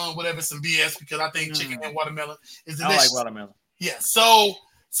watermelon, whatever, some BS, because I think chicken and watermelon is delicious. I like watermelon. Yeah. So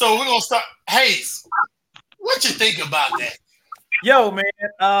we're gonna start. Hayes, what you think about that? Yo, man.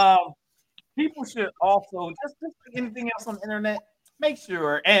 People should also just like anything else on the internet, make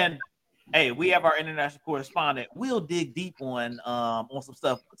sure. And hey, we have our international correspondent. We'll dig deep on some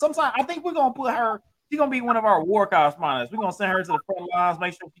stuff. Sometimes I think we're gonna put her. She's gonna be one of our war correspondents. We're gonna send her to the front lines,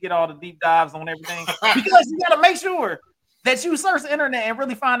 make sure she get all the deep dives on everything. Because you gotta make sure that you search the internet and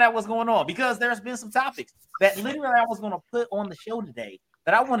really find out what's going on. Because there's been some topics that literally I was gonna put on the show today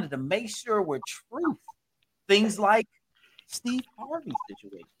that I wanted to make sure were truth. Things like Steve Harvey's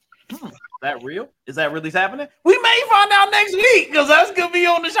situation. Is that real? Is that really happening? We may find out next week because that's gonna be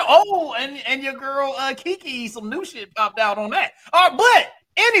on the show. Oh, and your girl Kiki, some new shit popped out on that. All right, but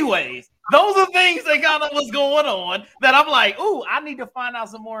anyways, those are things that kind of was going on that I'm like, ooh, I need to find out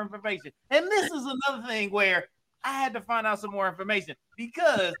some more information. And this is another thing where I had to find out some more information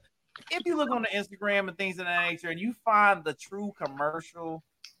because if you look on the Instagram and things of that nature and you find the true commercial,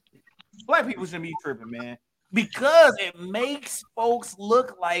 black people shouldn't be tripping, man. Because it makes folks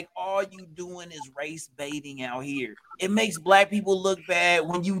look like all you doing is race baiting out here. It makes black people look bad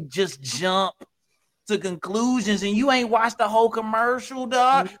when you just jump to conclusions and you ain't watched the whole commercial,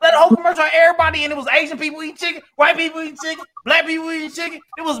 dog. That whole commercial, everybody, and it was Asian people eating chicken, white people eating chicken, black people eating chicken.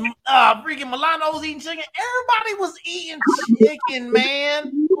 It was freaking Milanos eating chicken. Everybody was eating chicken,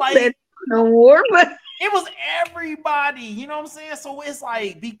 man. Like no war, but it was everybody, you know what I'm saying? So it's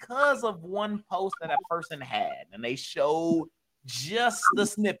like because of one post that a person had and they showed just the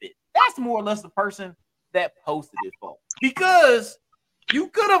snippet, that's more or less the person that posted it for. Because you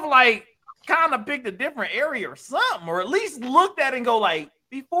could have like kind of picked a different area or something, or at least looked at it and go like,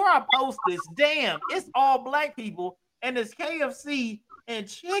 before I post this, damn, it's all black people and it's KFC and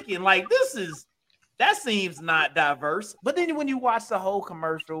chicken. Like that seems not diverse. But then when you watch the whole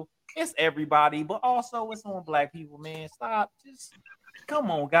commercial, it's everybody, but also it's on black people, man. Stop. Just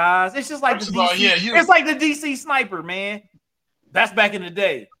come on, guys. It's just like the DC. It's like the DC sniper, man. That's back in the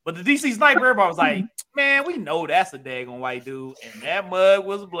day. But the DC sniper, everybody was like, man, we know that's a daggone white dude. And that mug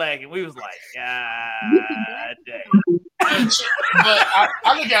was black. And we was like, God damn. But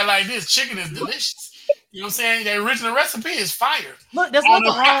I look at it like this. Chicken is delicious. You know what I'm saying? The original recipe is fire. Look, there's nothing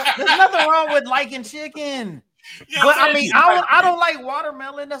wrong. There's nothing wrong with liking chicken. You know, but I mean, I don't like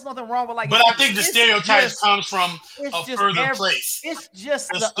watermelon. There's nothing wrong with like. But I think the stereotypes comes from a further place. It's just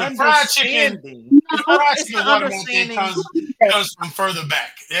the fried chicken. The fried chicken watermelon thing comes from further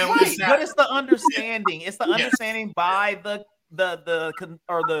back. Right, but it's the understanding. It's the understanding by the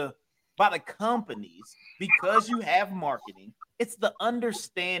companies because you have marketing. It's the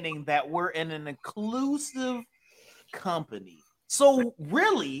understanding that we're in an inclusive company. So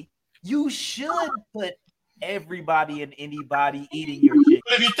really, you should put everybody and anybody eating your chicken.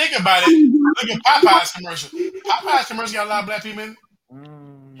 But if you think about it, look at Popeye's commercial. Popeye's commercial got a lot of black people in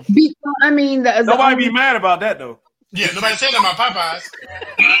it. I mean, nobody be mad about that though. Yeah, nobody said that about Popeyes.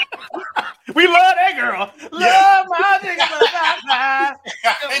 We love that girl. Love my chicken.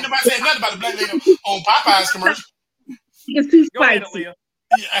 Ain't nobody saying nothing about the black lady on Popeye's commercial. It's too spicy.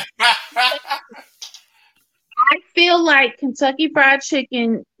 I feel like Kentucky Fried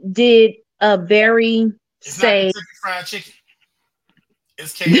Chicken did a very It's say. not Kentucky Fried Chicken.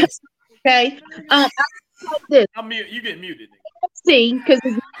 It's KFC. Okay. I like this. You get muted. See, because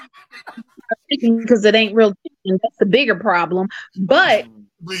it ain't real chicken. That's the bigger problem. But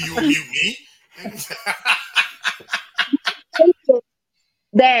Will you mute me?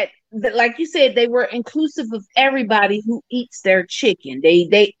 that like you said, they were inclusive of everybody who eats their chicken.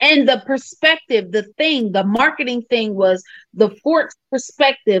 They and the perspective, the marketing thing was the forked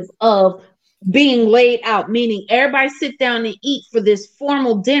perspective of being laid out, meaning everybody sit down and eat for this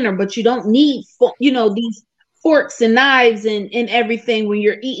formal dinner, but you don't need these forks and knives and everything when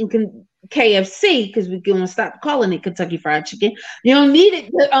you're eating KFC, because we're going to stop calling it Kentucky Fried Chicken. You don't need it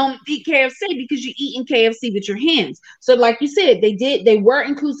to eat KFC because you're eating KFC with your hands. So like you said, they were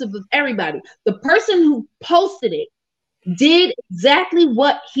inclusive of everybody. The person who posted it did exactly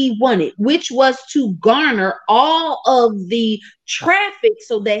what he wanted, which was to garner all of the traffic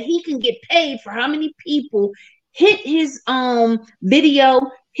so that he can get paid for how many people hit his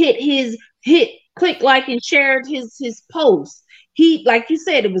video, click like and shared his post. He, like you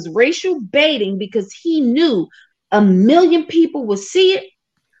said, it was racial baiting because he knew 1 million people would see it,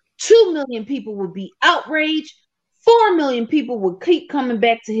 2 million people would be outraged, 4 million people would keep coming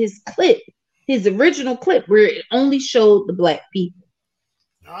back to his clip, his original clip where it only showed the black people.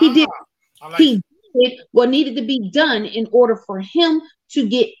 He did what needed to be done in order for him to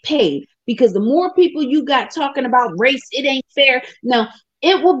get paid, because the more people you got talking about race, it ain't fair. Now,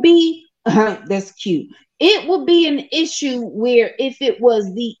 it will be, that's cute. It would be an issue where if it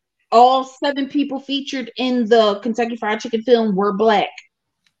was all 7 people featured in the Kentucky Fried Chicken film were black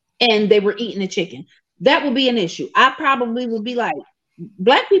and they were eating the chicken. That would be an issue. I probably would be like,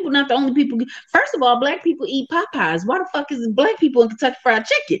 black people not the only people. First of all, black people eat Popeyes. Why the fuck is black people in Kentucky Fried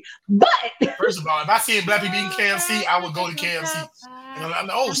Chicken? But first of all, if I see black people eating KFC, I would go to KFC. And I'm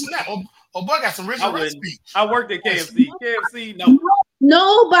like, oh snap! Oh boy, got some original recipe. I worked at KFC. KFC, no.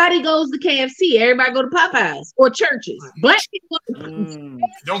 Nobody goes to KFC. Everybody go to Popeyes or churches. Black people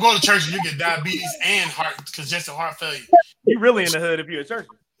don't go to churches. You get diabetes and congestive heart failure. You really in the hood if you're a church.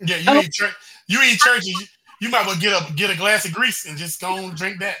 Yeah, you eat church. You eat churches. You might well get a glass of grease and just go and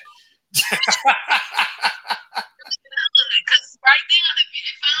drink that.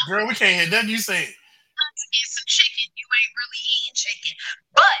 Girl, we can't hear nothing you saying. Eat some chicken. You ain't really eating chicken.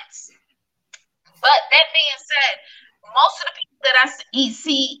 But that being said, most of the people that I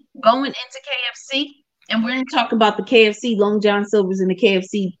see going into KFC, and we're going to talk about the KFC Long John Silver's and the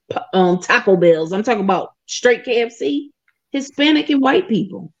KFC Taco Bells. I'm talking about straight KFC, Hispanic and white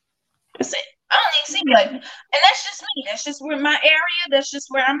people. That's it. I don't even see black people. And that's just me. That's just where my area, that's just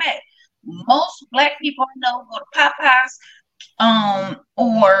where I'm at. Most black people I know go to Popeyes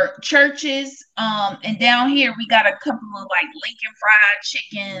or churches. And down here we got a couple of like Lincoln Fried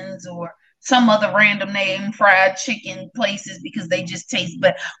Chickens or some other random name fried chicken places because they just taste.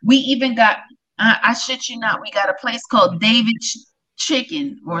 But we even got, I shit you not, we got a place called David's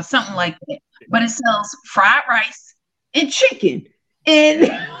Chicken or something like that. But it sells fried rice and chicken.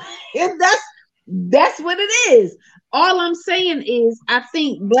 And that's what it is. All I'm saying is I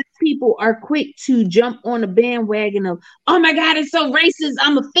think black people are quick to jump on the bandwagon of, oh my God, it's so racist,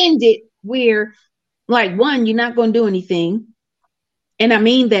 I'm offended. Where, like, one, you're not going to do anything. And I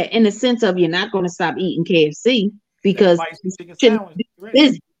mean that in the sense of you're not going to stop eating KFC because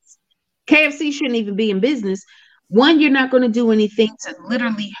KFC shouldn't even be in business. One, you're not going to do anything to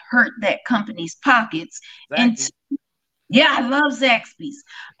literally hurt that company's pockets. And yeah, I love Zaxby's.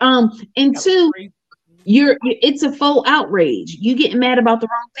 And two, it's a faux outrage. You getting mad about the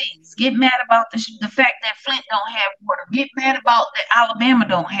wrong things. Get mad about the fact that Flint don't have water. Get mad about that Alabama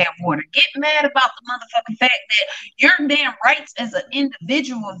don't have water. Get mad about the motherfucking fact that your damn rights as an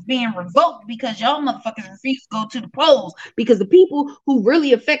individual is being revoked because y'all motherfuckers refuse to go to the polls because the people who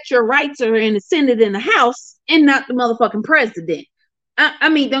really affect your rights are in the Senate and the House and not the motherfucking president. I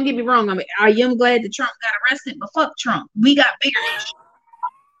mean, don't get me wrong. I mean, I am glad that Trump got arrested, but fuck Trump. We got bigger issues.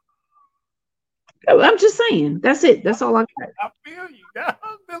 I'm just saying. That's it. That's all I got. I feel you.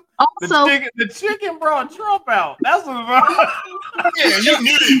 Also, the chicken brought Trump out. That's what. Yeah, you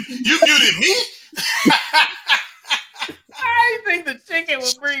muted me. I didn't think the chicken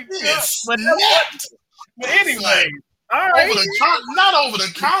would bring Trump. But anyway, all right. Not over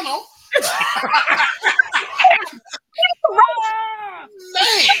the counter.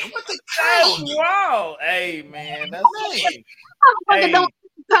 Man, what the hell? Wow. Hey, man, that's man. Hey.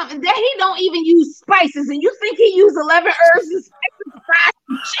 He don't even use spices, and you think he used 11 herbs and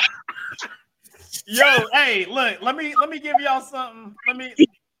spices? Yo, hey, look, let me give y'all something.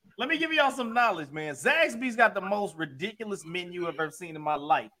 Let me give y'all some knowledge, man. Zaxby's got the most ridiculous menu I've ever seen in my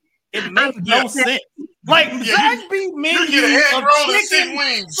life. It makes no sense. Like Zaxby menu You get an egg of roll and chicken. 6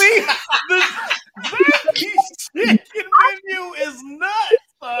 wings. See, the Zaxby chicken menu is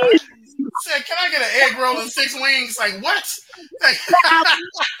nuts. Said, can I get an egg roll and 6 wings? Like what?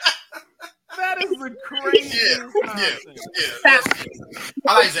 That is the craziest nonsense.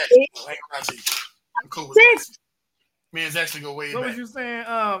 I like Zaxby. I'm cool with that. Me and Zaxby go way back. What was you saying?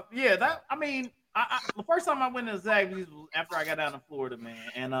 The first time I went to Zaxby's was after I got down to Florida, man.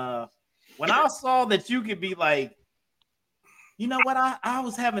 And when I saw that you could be like, you know what? I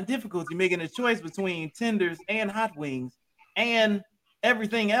was having difficulty making a choice between tenders and hot wings and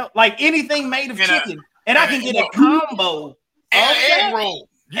everything else, like anything made of chicken, and I can get a combo and an egg roll.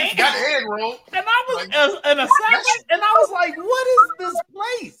 You got an egg roll, and I was in a second, and I was like, "What is this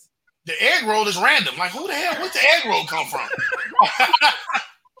place?" The egg roll is random. Like, who the hell? Where'd the egg roll come from?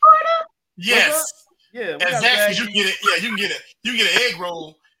 Yes. Yeah. At Zaxby's, you can get it. Yeah, you can get an egg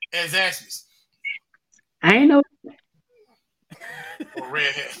roll at Zaxby's. I ain't know. Or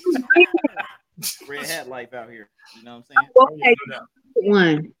red hat. Red hat life out here. You know what I'm saying? Okay.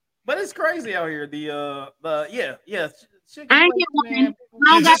 One. But it's crazy out here. Chicken I ain't place, get man.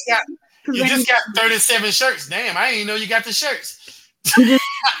 You just got 37 shirts. Damn, I didn't even know you got the shirts.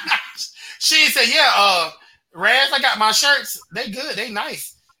 She said, "Yeah, Raz, I got my shirts. They good. They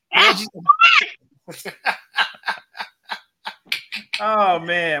nice." Oh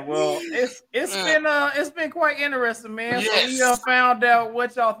man, well, it's been quite interesting, man. Yes. So we found out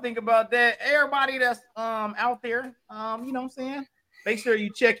what y'all think about that. Everybody that's out there, you know what I'm saying? Make sure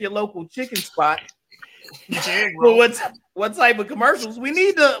you check your local chicken spot. Well, what type of commercials? We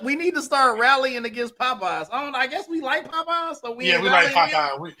need to start rallying against Popeyes. I guess we like Popeyes, so we like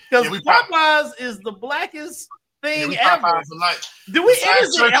Popeyes. Because Popeyes is the blackest thing ever. Do we?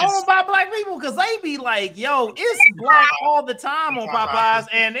 Is it owned by black people? Because they be like, "Yo, it's black all the time on Popeyes,"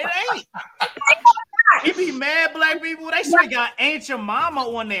 and it ain't. It be mad black people. They straight got Aunt Your Mama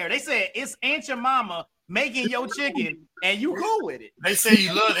on there. They said it's Aunt Your Mama making your chicken, and you cool with it. They say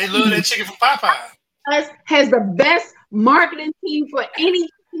they love that chicken from Popeyes. Has the best marketing team for any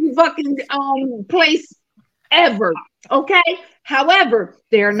fucking place ever. Okay. However,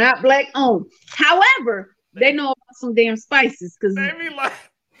 they're not black owned. However, they know about some damn spices because they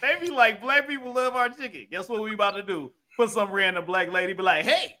be like black people love our chicken. Guess what we about to do? Put some random black lady be like,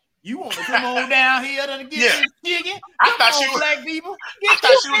 "Hey, you want to come on down here to get this chicken? I thought she was black people. I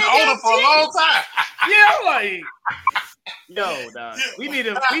thought she was owner for a long time." Yeah, I'm like, yo, dog. We need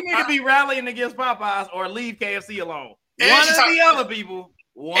to be rallying against Popeyes or leave KFC alone. And one of the other people.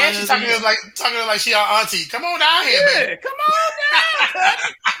 And she's talking like she our auntie. Come on down here, baby. Come on down,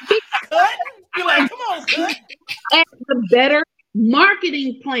 cut. You're like, come on, cut. And the better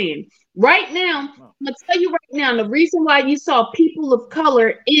marketing plan. Right now, I'm gonna tell you right now, the reason why you saw people of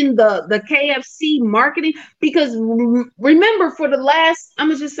color in the KFC marketing, because remember, for the last, I'm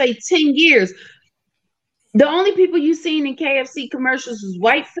gonna just say 10 years, the only people you seen in KFC commercials was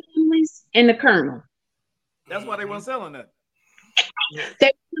white families and the Colonel. That's why they weren't selling it.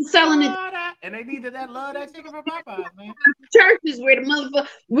 They were selling it, and they needed love that chicken from Popeyes, man. Churches where the motherfucker,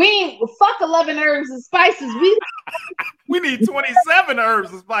 we ain't fuck 11 herbs and spices. We need 27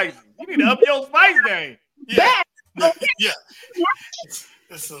 herbs and spices. You need to up your spice game. Yeah. Yeah. It's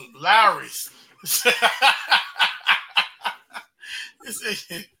some Lowry's.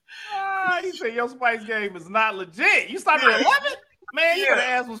 He said your spice game is not legit. You started at 11? Man, you gotta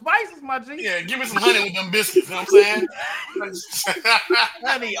add some spices, my G. Yeah, give me some honey with them biscuits. You know what I'm saying?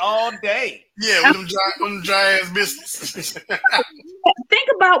 Honey all day. Yeah, with them dry ass biscuits. Think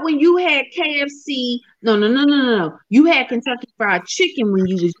about when you had KFC. No. You had Kentucky Fried Chicken when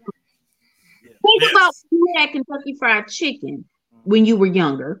you was young. Think about when you had Kentucky Fried Chicken when you were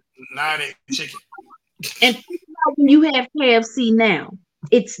younger. Not a chicken. And think about when you have KFC now.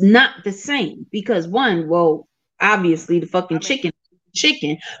 It's not the same because obviously the fucking chicken.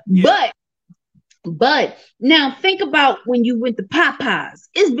 Yeah. But now think about when you went to Popeyes.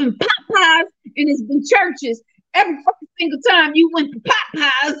 It's been Popeyes and it's been churches every fucking single time you went to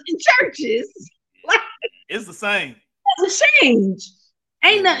Popeyes and churches. Like, it's the same. It's a change.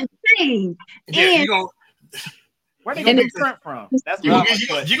 Ain't nothing changed. Yeah, where they get print from? That's you're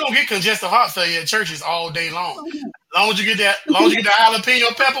gonna get congestive heart failure at churches all day long. As long as you get that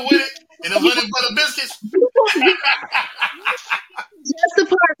jalapeno pepper with it and the honey butter biscuits. Just a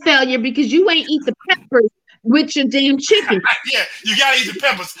heart failure because you ain't eat the peppers with your damn chicken. Yeah, you gotta eat the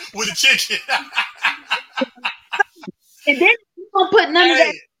peppers with the chicken. And then you don't put none of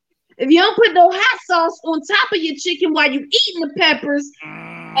that. If you don't put no hot sauce on top of your chicken while you eating the peppers.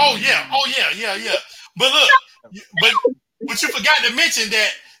 Oh yeah. But look, but you forgot to mention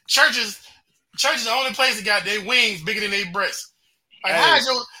that churches are the only place that got their wings bigger than their breasts. Like how's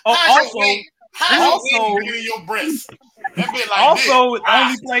your wing bigger than your breasts? That bit like also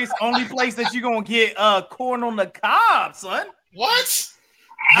this. only place that you gonna get corn on the cob, son. What?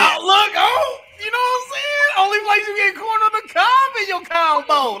 Look, you know what I'm saying? Only place you get corn on the cob in your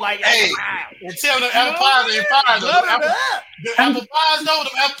combo. Like, hey, and tell them apple pies ain't fire. The apple pies, though,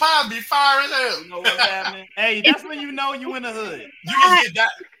 the apple pies be fire as hell. You know what's happening? Hey, that's when you know you in the hood. You can get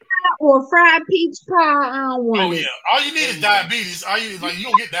that. Or fried peach pie. I don't want it. Yeah. All you need is diabetes. You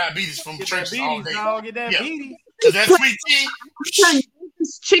don't get diabetes from churches all day. Get diabetes. Cause that sweet tea.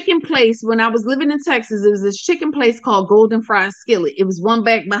 This chicken place, when I was living in Texas, there was this chicken place called Golden Fried Skillet. It was one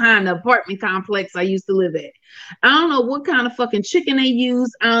back behind the apartment complex I used to live at. I don't know what kind of fucking chicken they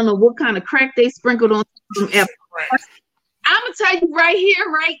used. I don't know what kind of crack they sprinkled on them. I'm gonna tell you right here,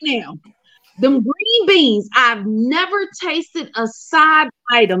 right now. Them green beans, I've never tasted a side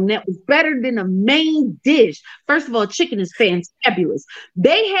item that was better than a main dish. First of all, chicken is fantabulous.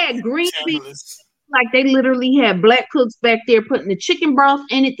 They had green beans. Like they literally had black cooks back there putting the chicken broth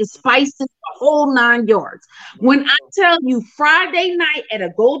in it, the spices, the whole 9 yards. When I tell you Friday night at a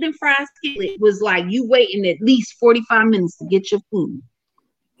Golden Fried Skillet was like you waiting at least 45 minutes to get your food.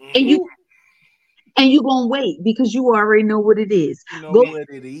 And you gonna wait because you already know what it is. You know what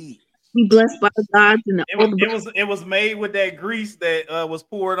it is. Be blessed by the gods and it was made with that grease that was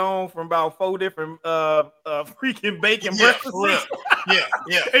poured on from about 4 different freaking bacon breakfasts. Yeah.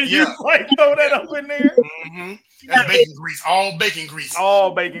 And you like throw that up in there. Mm-hmm. That's bacon grease, all bacon grease.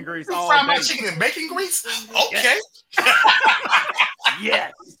 All bacon grease. You fry my chicken in bacon grease? Okay.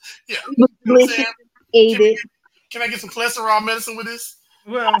 Yes. Yeah. You know what I'm saying? Ate it. Can I get some cholesterol medicine with this?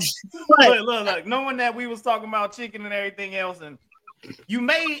 Well, look, knowing that we was talking about chicken and everything else, and you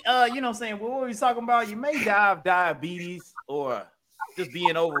may, you know what I'm saying, what were we talking about? You may die of diabetes or just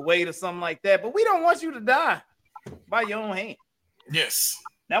being overweight or something like that, but we don't want you to die by your own hand. Yes.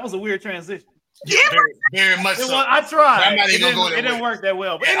 That was a weird transition. Yeah, very much so. I tried. I'm not even it didn't work that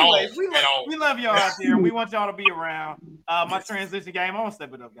well. But anyways, we love y'all out there, and we want y'all to be around. My transition game, I'm gonna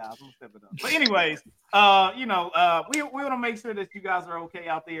step it up, guys. But anyways, we want to make sure that you guys are okay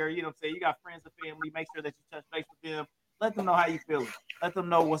out there. You know what I'm saying? You got friends and family. Make sure that you touch base with them. Let them know how you feeling. Let them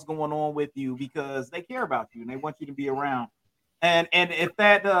know what's going on with you because they care about you and they want you to be around. And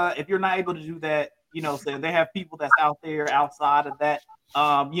if you're not able to do that, you know, so they have people that's out there outside of that,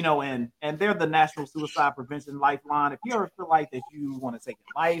 and they're the National Suicide Prevention Lifeline. If you ever feel like that you want to take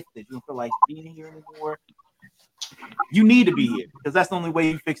your life, that you don't feel like being here anymore, you need to be here because that's the only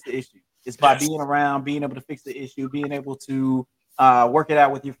way you fix the issue. It's by being around, being able to fix the issue, being able to work it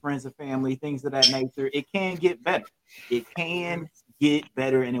out with your friends and family, things of that nature. It can get better. It can get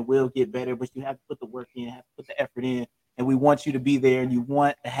better and it will get better, but you have to put the work in, have to put the effort in, and we want you to be there and you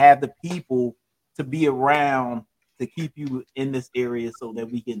want to have the people to be around to keep you in this area so that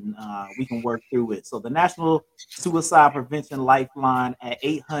we can work through it. So the National Suicide Prevention Lifeline at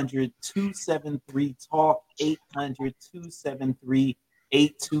 800-273-TALK,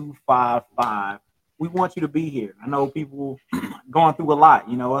 800-273-8255. We want you to be here. I know people going through a lot.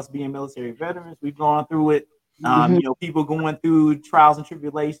 You know, us being military veterans, we've gone through it. You know, people going through trials and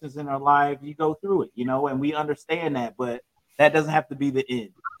tribulations in their life, you go through it, you know, and we understand that, but that doesn't have to be the end.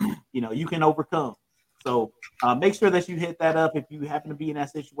 You know, you can overcome. So make sure that you hit that up if you happen to be in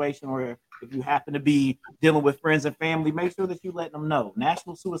that situation or if you happen to be dealing with friends and family, make sure that you let them know.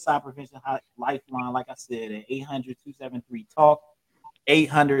 National Suicide Prevention Lifeline, like I said, at 800-273-TALK,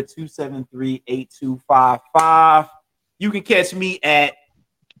 800-273-8255. You can catch me at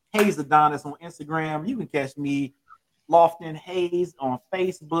Hayes Adonis on Instagram. You can catch me Lofton Hayes on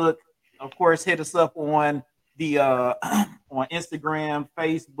Facebook. Of course, hit us up on the on Instagram,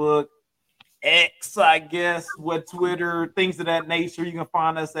 Facebook, X, I guess, with Twitter, things of that nature. You can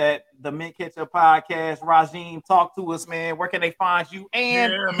find us at the Mint Ketchup Podcast. Rajim, talk to us, man. Where can they find you?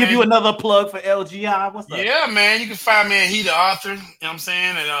 And give you another plug for LGI. What's up? Yeah, man. You can find me at He the Author. You know what I'm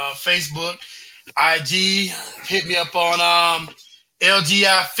saying? At Facebook, IG. Hit me up on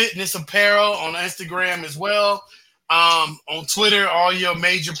LGI Fitness Apparel on Instagram as well. On Twitter, all your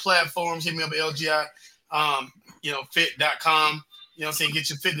major platforms. Hit me up at LGI, fit.com. You know what I'm saying?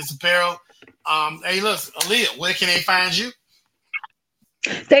 Get your fitness apparel. Hey, look, Aaliyah, where can they find you?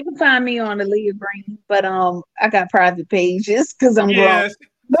 They can find me on Aaliyah Green, but I got private pages because I'm grown.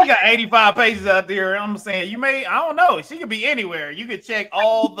 She got 85 pages out there. I'm saying I don't know. She could be anywhere. You could check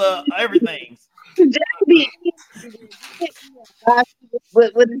all the everything.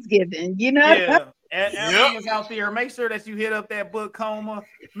 what is given, you know? Yeah. And everyone's out there, make sure that you hit up that book coma.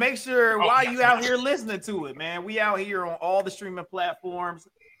 Make sure while you out here listening to it, man. We out here on all the streaming platforms.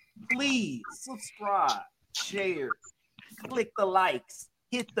 Please subscribe, share, click the likes,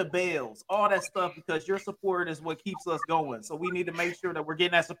 hit the bells, all that stuff, because your support is what keeps us going. So we need to make sure that we're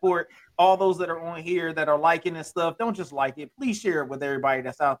getting that support. All those that are on here that are liking and stuff, don't just like it. Please share it with everybody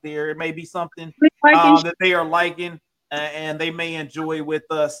that's out there. It may be something that they are liking. And they may enjoy with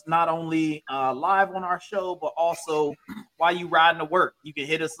us, not only live on our show, but also while you riding to work. You can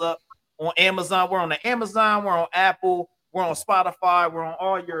hit us up on Amazon. We're on the Amazon. We're on Apple. We're on Spotify. We're on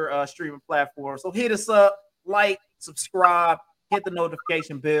all your streaming platforms. So hit us up, like, subscribe, hit the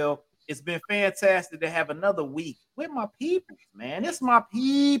notification bell. It's been fantastic to have another week with my peoples, man. It's my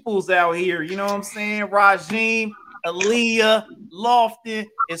peoples out here. You know what I'm saying? Rajim, Aaliyah, Lofton.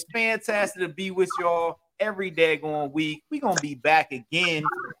 It's fantastic to be with y'all every daggone week. We're gonna be back again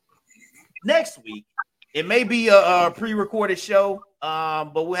next week. It may be a pre-recorded show,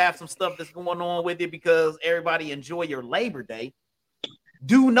 but we'll have some stuff that's going on with it because everybody enjoy your Labor Day.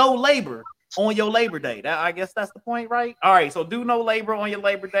 Do no labor on your Labor Day. I guess that's the point, right? All right, so do no labor on your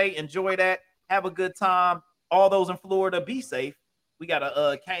Labor Day. Enjoy that. Have a good time. All those in Florida, be safe. We got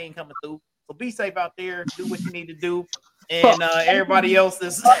a cane coming through, so be safe out there. Do what you need to do. And everybody else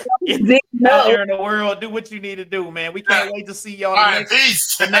is out there in the world, do what you need to do, man. We can't wait to see y'all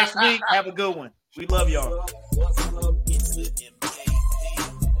the next week. Have a good one. We love y'all.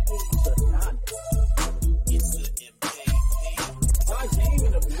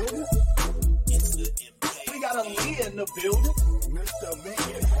 We got a Leah in the building. Mr. Make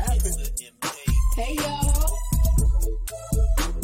It Happen. Hey, y'all.